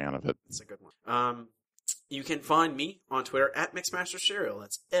 I'm a fan of it. It's a good one. You can find me on Twitter at MixmasterCereal.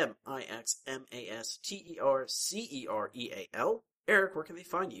 That's MixmasterCereal. Eric, where can they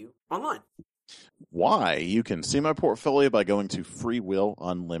find you online? Why? You can see my portfolio by going to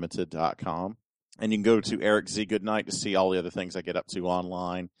freewillunlimited.com. And you can go to Eric Z. Goodnight to see all the other things I get up to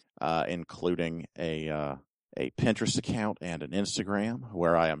online, including a Pinterest account and an Instagram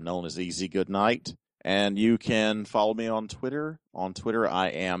where I am known as EZ Goodnight. And you can follow me on Twitter. On Twitter, I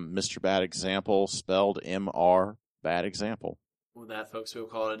am Mr. Bad Example, spelled MR Bad Example. With that, folks, we'll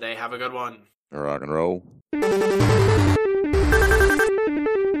call it a day. Have a good one. Rock and roll.